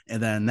be,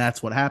 and then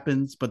that's what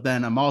happens. But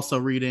then I'm also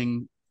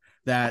reading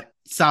that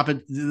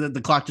stoppage the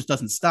clock just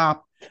doesn't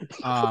stop.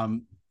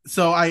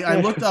 So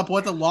I looked up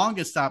what the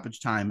longest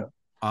stoppage time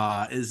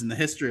is in the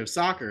history of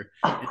soccer.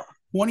 It's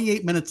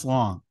 28 minutes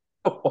long.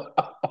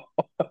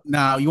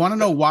 Now, you want to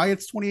know why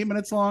it's 28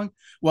 minutes long?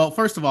 Well,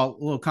 first of all,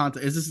 a little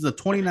context is this is a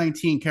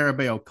 2019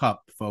 Carabao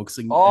Cup, folks.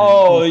 And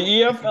Oh, if you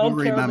do EFL Carabao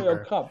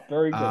remember, Cup.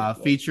 Very good.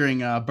 featuring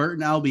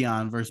Burton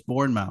Albion versus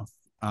Bournemouth.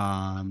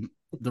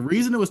 The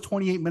reason it was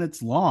 28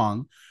 minutes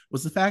long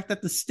was the fact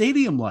that the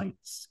stadium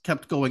lights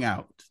kept going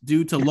out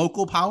due to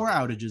local power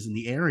outages in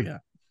the area.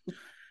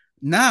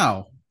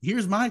 Now,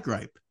 here's my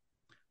gripe.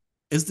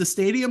 Is the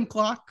stadium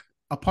clock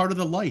a part of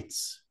the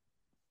lights?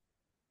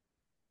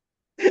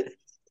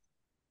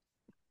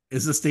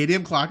 Is the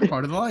stadium clock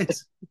part of the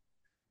lights?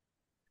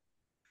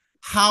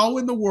 How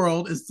in the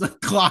world is the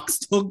clock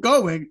still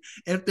going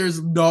if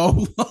there's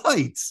no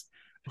lights?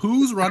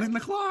 Who's running the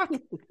clock?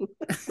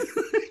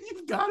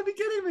 You've got to be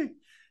kidding me.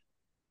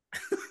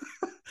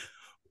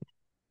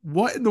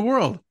 What in the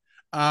world?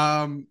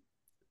 Um,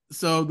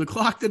 so the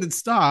clock didn't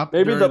stop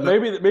Maybe the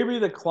during the. maybe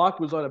the clock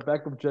was on a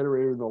backup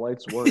generator and the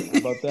lights weren't. How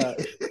about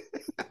that?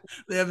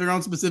 They have their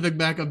own specific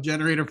backup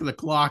generator for the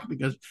clock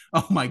because,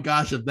 oh my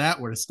gosh, if that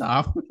were to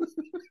stop,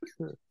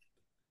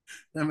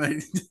 I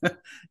mean,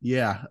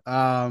 yeah.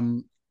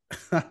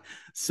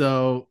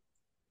 So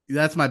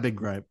that's my big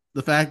gripe.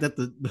 The fact that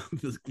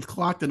the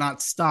clock did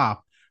not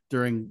stop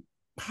during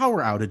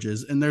power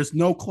outages and there's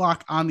no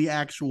clock on the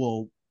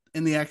actual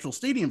in the actual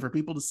stadium for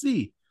people to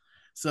see.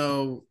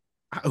 So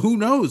who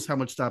knows how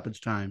much stoppage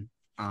time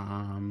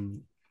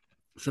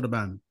should have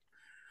been.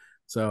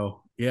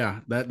 So yeah,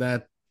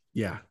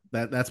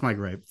 that's my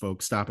gripe,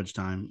 folks. Stoppage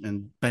time.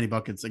 And Benny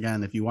Buckets,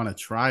 again, if you want to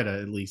try to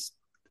at least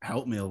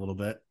help me a little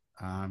bit,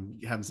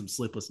 having some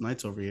sleepless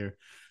nights over here,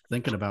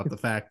 thinking about the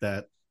fact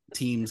that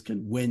teams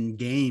can win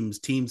games,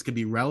 teams can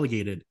be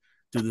relegated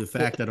due to the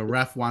fact that a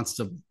ref wants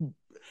to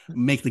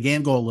make the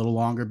game go a little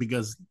longer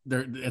because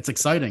it's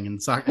exciting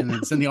and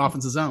it's in the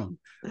offensive zone.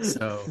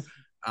 So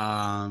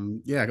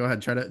yeah, go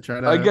ahead. Try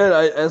to Again,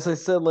 as I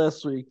said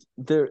last week,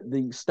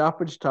 the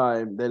stoppage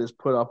time that is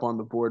put up on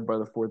the board by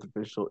the fourth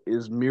official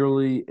is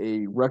merely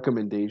a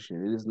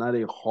recommendation. It is not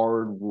a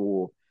hard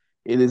rule.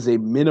 It is a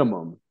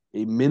minimum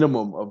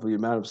of the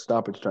amount of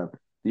stoppage time.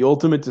 The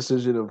ultimate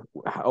decision of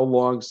how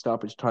long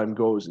stoppage time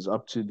goes is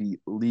up to the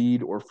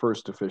lead or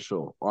first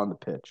official on the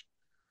pitch.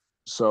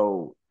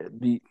 So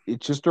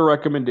it's just a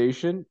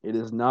recommendation. It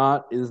is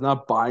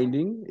not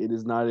binding. It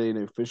is not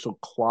an official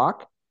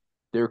clock.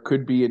 There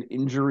could be an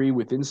injury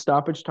within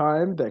stoppage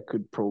time that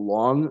could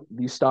prolong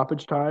the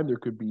stoppage time. There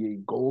could be a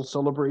goal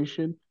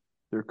celebration.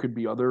 There could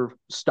be other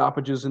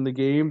stoppages in the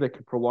game that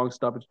could prolong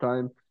stoppage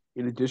time,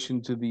 in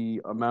addition to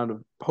the amount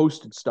of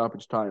posted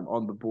stoppage time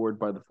on the board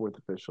by the fourth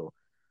official.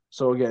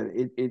 So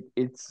again,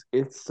 it's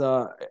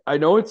I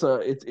know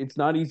it's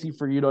not easy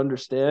for you to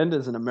understand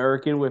as an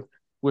American with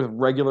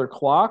regular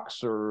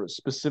clocks or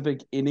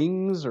specific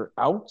innings or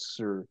outs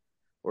or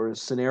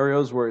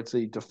scenarios where it's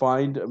a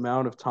defined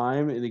amount of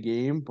time in a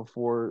game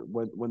before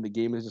when the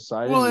game is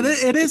decided. well,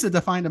 it is a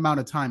defined amount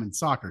of time in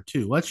soccer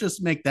too. Let's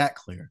just make that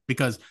clear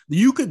because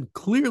you could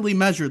clearly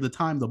measure the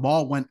time the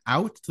ball went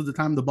out to the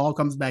time the ball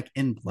comes back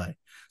in play.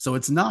 So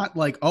it's not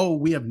like, oh,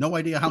 we have no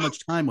idea how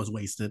much time was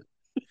wasted.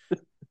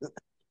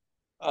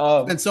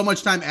 Um, Spend so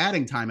much time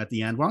adding time at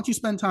the end. Why don't you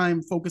spend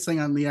time focusing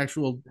on the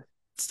actual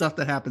stuff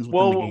that happens within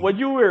the well, game?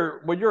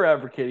 what you're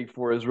advocating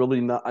for is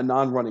really not a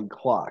non-running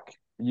clock.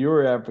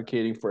 You're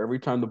advocating for every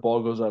time the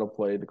ball goes out of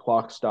play, the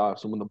clock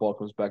stops, and when the ball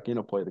comes back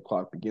into play, the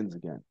clock begins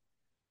again.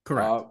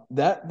 Correct.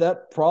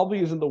 That probably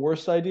isn't the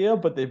worst idea,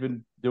 but they've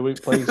been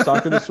playing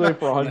soccer this way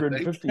for You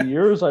 150 think?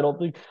 years. I don't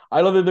think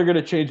they're going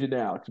to change it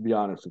now, to be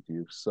honest with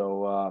you.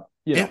 So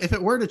If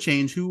it were to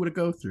change, who would it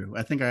go through?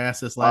 I think I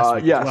asked this last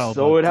week as yes. well,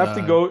 So it but would have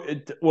to go.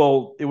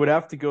 It would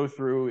have to go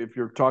through. If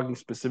you're talking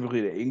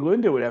specifically to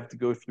England, it would have to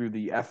go through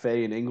the FA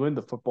in England,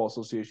 the Football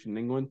Association in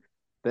England.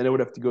 Then it would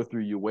have to go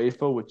through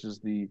UEFA, which is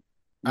the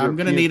I'm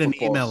gonna European need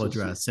Football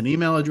Association. an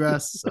email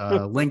address,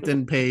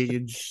 LinkedIn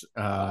page,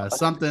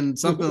 something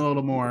a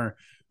little more.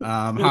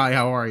 Hi,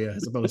 how are you?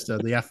 As opposed to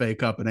the FA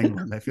Cup in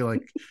England. I feel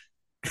like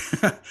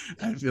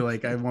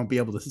I won't be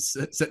able to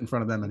sit in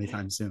front of them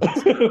anytime soon.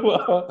 So.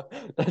 Well,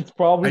 that's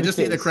probably I the just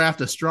need to case.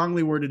 craft a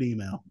strongly worded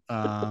email.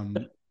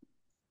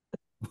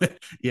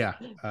 Yeah.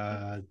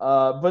 But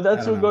I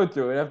that's don't what we know. go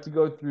through. We have to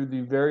go through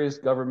the various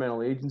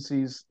governmental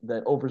agencies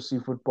that oversee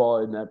football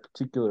in that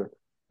particular.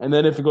 And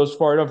then if it goes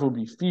far enough, it would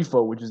be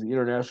FIFA, which is the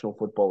International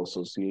Football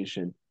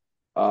Association.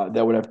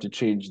 That would have to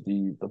change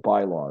the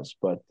bylaws.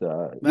 But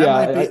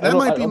yeah, That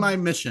might be my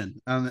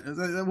mission.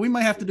 We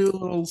might have to do a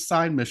little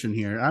side mission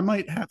here. I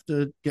might have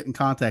to get in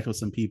contact with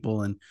some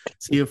people and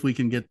see if we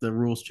can get the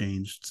rules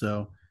changed.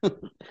 So I'm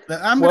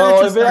going to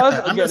well, actually if it start has that.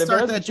 I'm going again, to if it start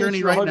hasn't that changed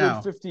journey for right now.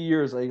 150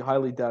 years, I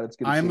highly doubt it's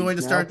going to I'm change going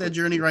to now. start that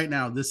journey right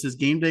now. This is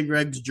Game Day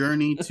Greg's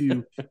journey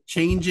to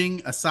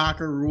changing a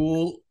soccer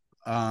rule,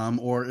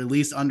 or at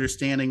least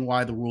understanding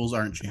why the rules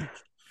aren't changed.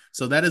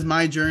 So that is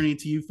my journey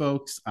to you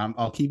folks.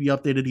 I'll keep you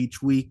updated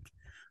each week.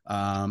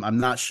 I'm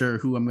not sure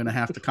who I'm going to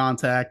have to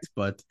contact,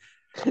 but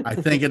I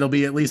think it'll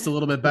be at least a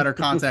little bit better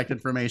contact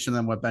information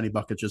than what Benny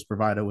Bucket just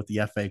provided with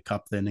the FA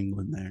Cup in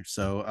England there.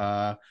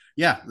 So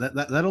yeah,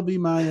 that'll be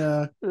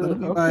my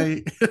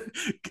Okay.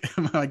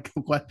 my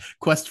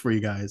quest for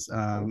you guys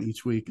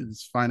each week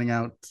is finding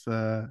out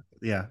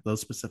yeah, those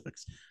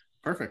specifics.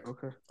 Perfect.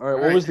 Okay. All right. All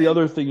What right. was the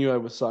other thing you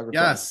had with soccer talk?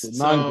 Yes. So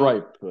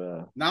Non-gripe.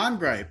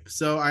 non-gripe.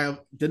 So I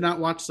did not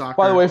watch By the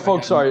soccer way,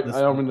 folks, again sorry, I this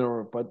don't week. mean to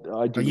interrupt, but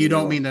I do You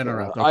don't mean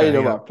interrupt. to interrupt. I Okay. Yeah.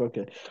 interrupt.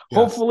 Okay. Yes.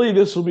 Hopefully,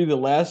 this will be the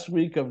last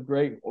week of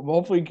Greg.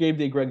 Hopefully, Game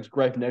Day Greg's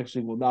gripe next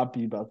week will not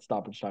be about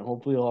stoppage time.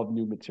 Hopefully, he'll have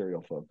new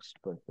material, folks.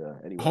 But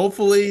anyway.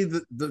 Hopefully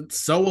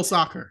so will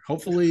soccer.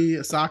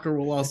 Hopefully soccer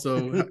will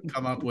also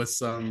come up with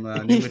some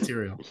new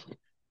material.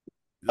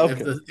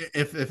 Okay.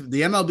 If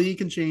the MLB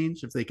can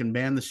change, if they can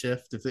ban the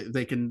shift, if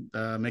they can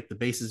make the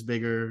bases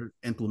bigger,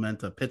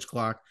 implement a pitch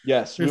clock.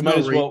 Yes, we There's might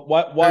no as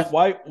well.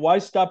 there's Why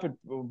stop at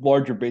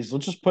larger bases?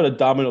 Let's just put a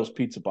Domino's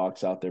pizza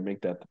box out there.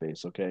 Make that the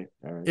base, okay?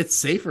 All right. It's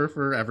safer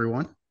for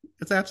everyone.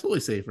 It's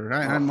absolutely safer.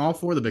 I'm Oh, all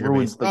for the bigger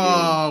ruins base. the game.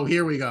 Oh,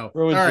 here we go. All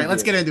Ruins the right,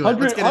 let's game. get into it.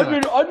 100, Let's get into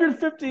it.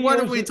 150 What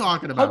are years. we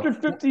talking about?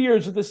 150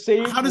 years with the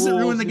same How does it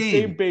ruin rules, the the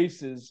same game?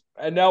 bases,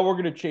 and now we're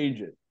going to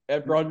change it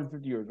after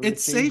 150 years. We're going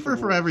It's to change the safer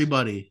for rules.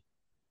 everybody.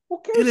 Who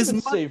It cares if is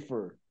it's much.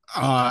 safer?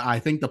 I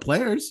think the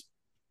players.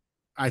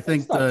 I It's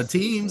think not the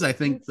teams. safer. I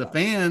think It's the not.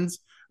 fans.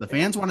 The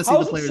fans want to see the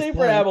How's it players safer to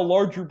play. have a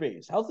larger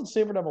base? How's it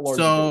safer to have a larger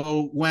base?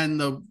 So when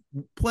the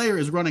player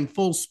is running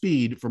full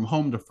speed from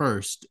home to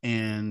first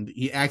and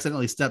he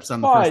accidentally steps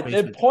on the first Fine.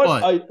 They baseman's put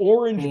foot, an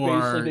orange base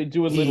like they or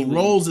do in he Little League.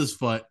 rolls his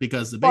foot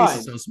because the base is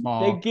Fine. so They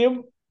small. give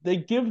they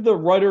give the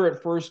runner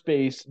at first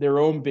base their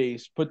own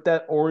base. Put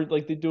that orange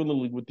like they do in the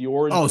league with the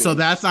orange. Oh, base. so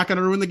that's not going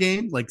to ruin the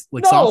game, like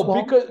no,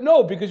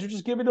 softball. because you're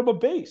just giving them a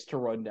base to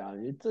run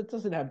down.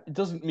 It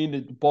doesn't mean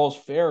that the ball's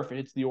fair if it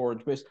hits the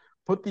orange base.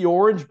 Put the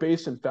orange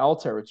base in foul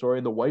territory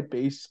and the white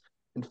base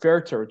in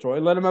fair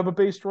territory. Let him have a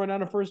base to run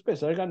down at first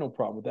base. I got no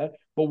problem with that.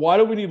 But why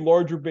do we need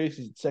larger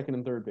bases at second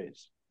and third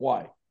base?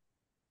 Why?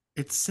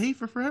 It's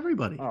safer for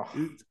everybody. Oh.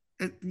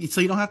 So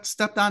you don't have to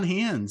step on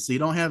hands. So you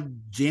don't have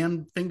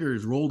jammed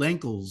fingers, rolled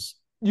ankles.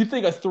 You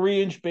think a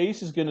 3-inch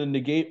base is going to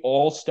negate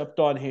all stepped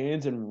on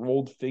hands and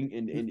rolled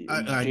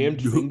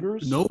jammed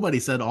fingers? Nobody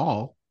said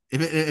all.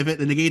 If it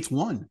negates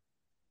one,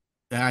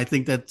 I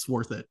think that's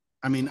worth it.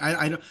 I mean,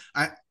 I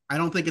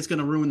don't think it's going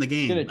to ruin the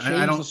game. It's going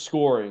to change the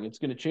scoring. It's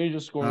going to change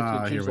the scoring. It's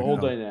going to change the whole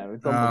dynamic.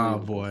 Oh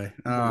boy!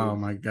 Oh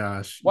my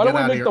gosh! Why don't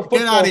we make the football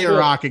get out of your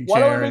rocking chair? Why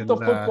don't we make the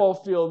football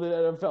field in the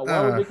NFL?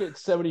 Why don't we make it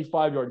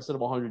 75 yards instead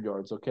of 100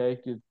 yards? Okay,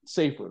 it's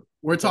safer.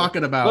 We're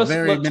talking about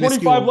very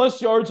 25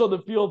 less yards on the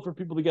field for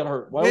people to get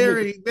hurt.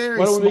 Very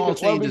small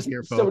changes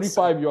here, folks.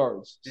 75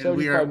 yards.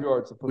 75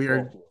 yards of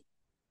football field.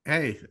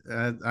 Hey,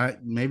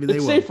 maybe they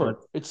will. Safer.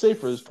 It's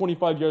safer. There's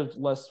 25 yards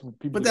less for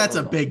people. But that's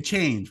a big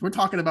change. We're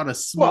talking about a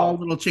small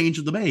little change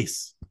of the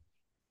base.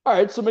 All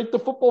right, so make the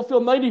football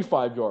field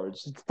 95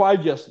 yards.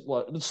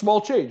 It's small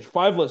change.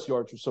 5 less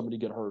yards for somebody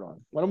to get hurt on.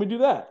 Why don't we do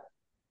that?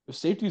 If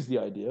safety is the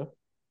idea.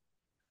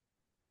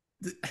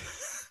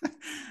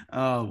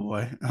 Oh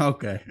boy.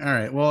 Okay. All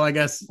right. Well, I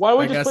guess. Why don't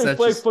we just play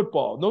flag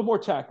football? No more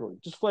tackling.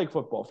 Just flag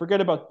football.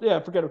 Forget about. I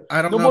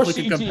don't know if we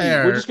can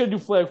compare. We're just gonna do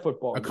flag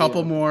football. A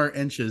couple more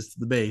inches to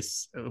the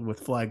base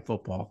with flag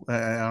football.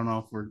 I don't know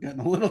if we're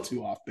getting a little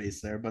too off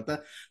base there, but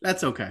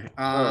that's okay.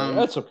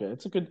 That's okay.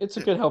 It's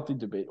a good healthy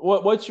debate.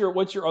 What's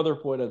your other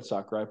point on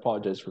soccer? I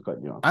apologize for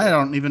cutting you off. I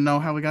don't even know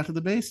how we got to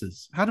the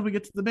bases. How did we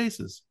get to the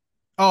bases?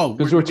 Oh,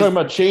 because we're talking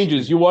about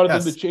changes. You wanted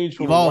them to change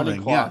from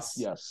evolving.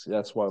 Yes,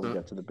 that's why we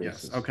got to the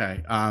bases. Yes.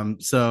 Okay.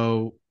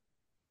 So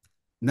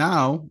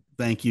now,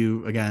 thank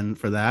you again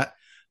for that.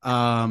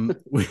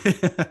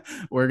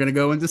 We're gonna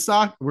go into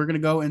soccer. We're gonna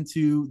go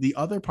into the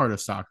other part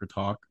of soccer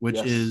talk, which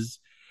is,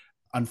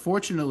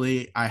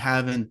 unfortunately, I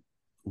haven't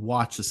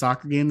watched a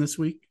soccer game this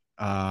week.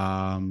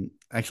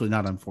 Actually,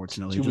 not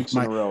unfortunately. 2 weeks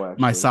Just in a row,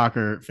 my actually.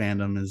 soccer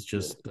fandom is Yeah.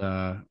 just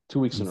 2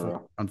 weeks in a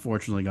row.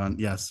 unfortunately gone.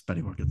 Yes,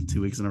 Betty Bucket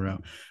 2 weeks in a row.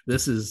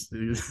 This is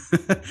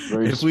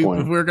Very if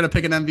disappointing. we're gonna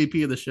pick an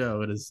MVP of the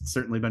show, it is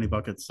certainly Benny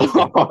Buckets.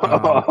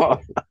 All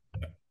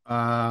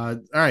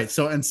right.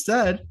 So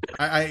instead,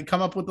 I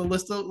come up with a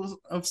list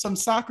of some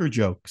soccer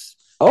jokes.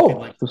 Oh,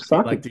 so If you'd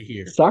soccer like to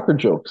hear. soccer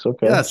jokes.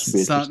 Okay, Yes. should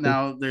be So interesting.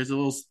 now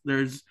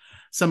there's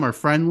some are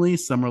friendly,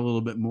 some are a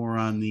little bit more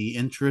on the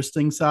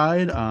interesting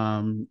side.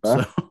 So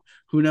Huh?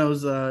 who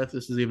knows if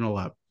this is even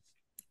allowed.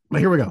 But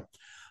here we go.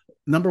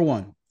 Number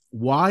one,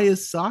 why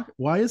is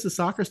the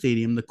soccer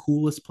stadium the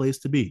coolest place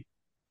to be?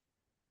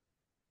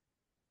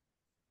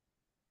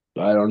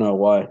 I don't know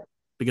why.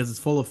 Because it's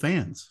full of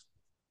fans.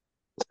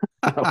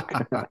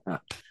 Okay.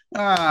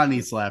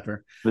 Knee slapper.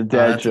 The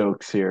dad That's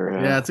jokes here.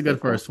 Yeah, it's a good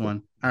Okay. first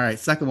one. All right,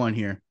 second one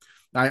here.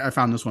 I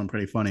found this one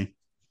pretty funny.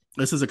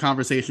 This is a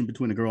conversation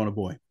between a girl and a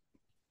boy.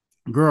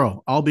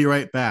 Girl, I'll be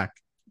right back.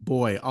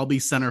 Boy, I'll be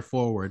center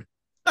forward.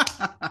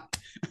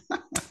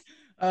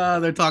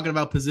 They're talking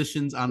about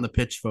positions on the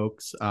pitch,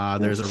 folks.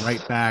 There's a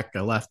right back,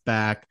 a left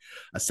back,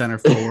 a center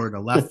forward,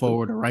 a left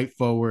forward, a right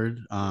forward.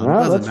 It Well,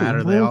 doesn't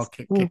matter. They all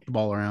hmm, kick the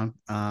ball around.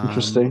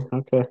 interesting.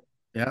 Okay.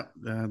 Yeah,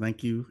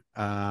 thank you.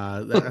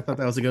 I thought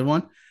that was a good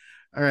one.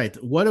 All right.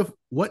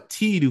 What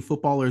tea do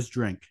footballers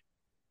drink?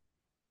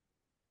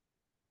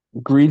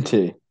 Green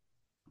tea.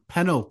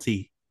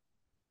 Penalty.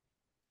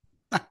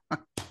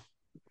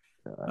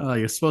 Oh,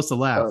 you're supposed to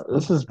laugh.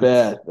 This is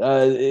That's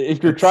bad.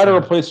 If you're that's trying to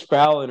replace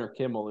Fallon or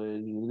Kimmel,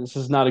 this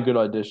is not a good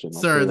audition.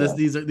 I'll say sir. that.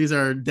 These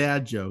are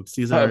dad jokes.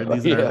 These are Yeah.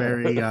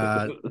 very.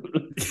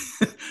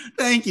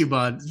 Thank you,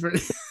 bud.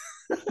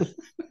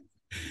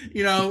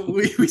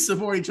 We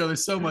support each other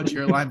so much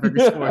here at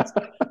Linebacker Sports.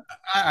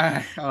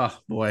 Oh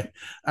boy.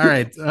 All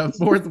right,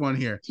 fourth one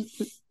here.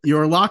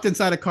 You're locked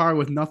inside a car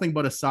with nothing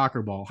but a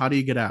soccer ball. How do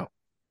you get out?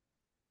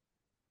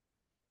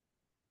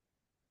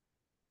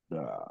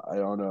 I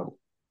don't know.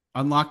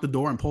 Unlock the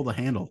door and pull the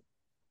handle.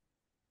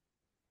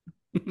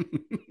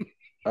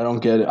 I don't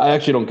get it. I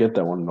actually don't get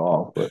that one at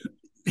all. But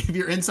If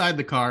you're inside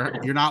the car,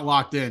 you're not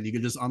locked in. You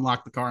can just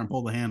unlock the car and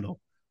pull the handle.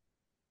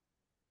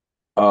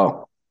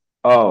 oh,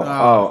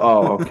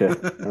 okay.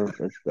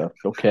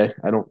 Okay.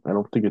 I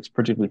don't think it's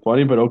particularly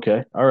funny, but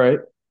okay. All right.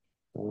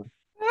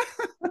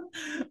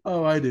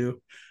 Oh, I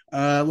do.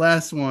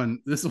 Last one.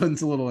 This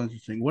one's a little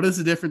interesting. What is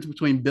the difference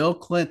between Bill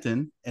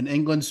Clinton and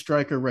England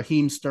striker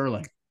Raheem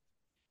Sterling?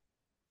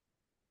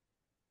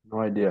 No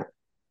idea.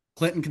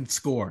 Clinton can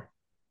score.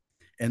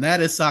 And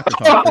that is soccer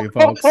talk for you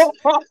folks.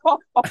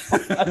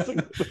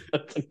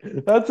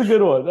 That's a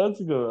good one. That's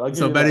a good one.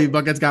 So Betty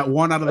Bucket's got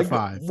 1 out of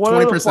 5. One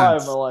 20%. out of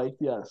five. I like.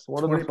 Yes,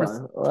 one out of 20%.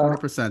 five.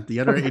 20%. The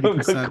other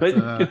 80%.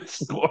 Clinton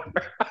score.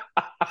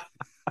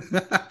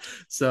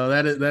 So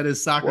that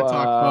is soccer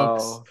talk,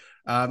 folks.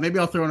 Maybe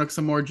I'll throw in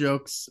some more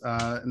jokes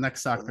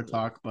next soccer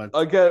talk. But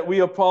again, we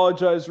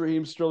apologize,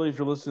 Raheem Sterling, if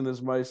you're listening to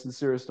this. My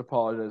sincerest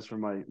apologize for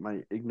my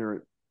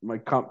ignorant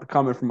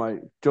comment from my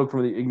joke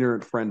from the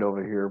ignorant friend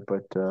over here.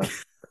 But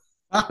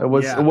it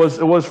was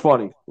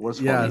funny. It was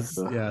funny. Yes,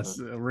 yes.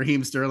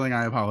 Raheem Sterling,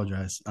 I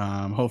apologize.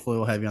 Hopefully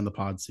we'll have you on the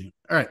pod soon.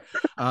 All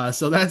right.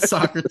 So that's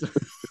soccer.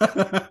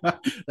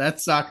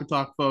 That's soccer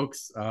talk,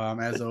 folks.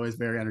 As always,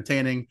 very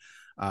entertaining.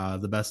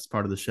 The best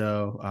part of the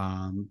show.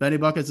 Benny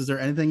Buckets, is there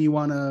anything you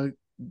want to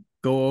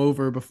go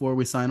over before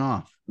we sign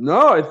off?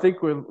 No, I think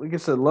like I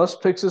said, less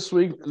picks this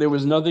week. There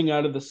was nothing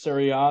out of the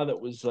Serie A that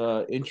was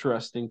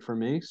interesting for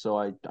me, so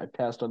I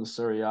passed on the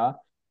Serie A.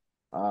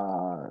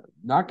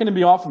 Not going to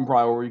be often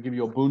probably where we give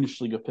you a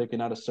Bundesliga pick and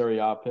not a Serie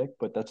A pick,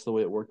 but that's the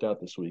way it worked out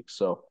this week.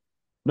 So,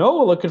 no,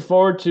 we're looking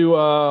forward to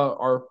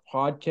our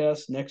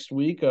podcast next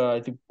week.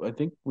 I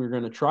think we're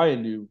going to try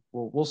and do.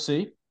 We'll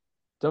see.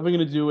 Definitely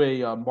going to do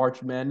a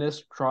March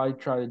Madness. Try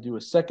to do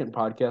a second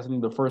podcast. I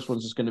think the first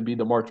one's just going to be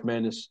the March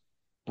Madness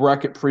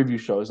bracket preview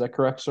show. Is that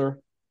correct, sir?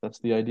 That's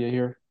the idea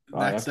here.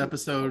 Next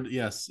episode,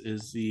 yes,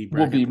 is the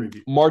bracket will be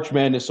preview. March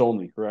Madness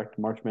only, correct?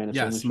 March Madness.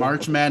 Yes, only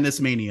March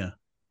Madness Mania.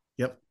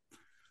 Yep.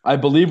 I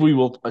believe we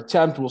will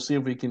attempt. We'll see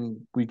if we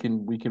can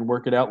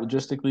work it out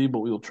logistically, but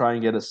we will try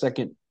and get a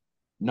second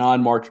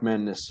non-March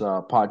Madness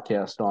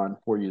podcast on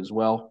for you as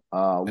well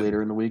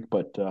later in the week.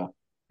 But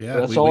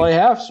that's all I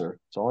have, sir.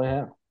 That's all I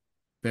have.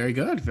 Very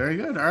good. Very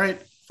good. All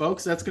right,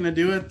 folks, that's going to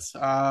do it.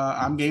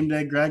 I'm Game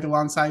Day Greg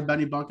alongside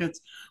Benny Buckets.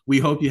 We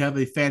hope you have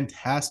a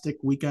fantastic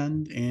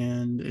weekend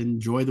and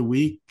enjoy the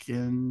week.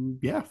 And,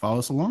 yeah, follow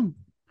us along.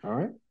 All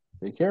right.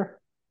 Take care.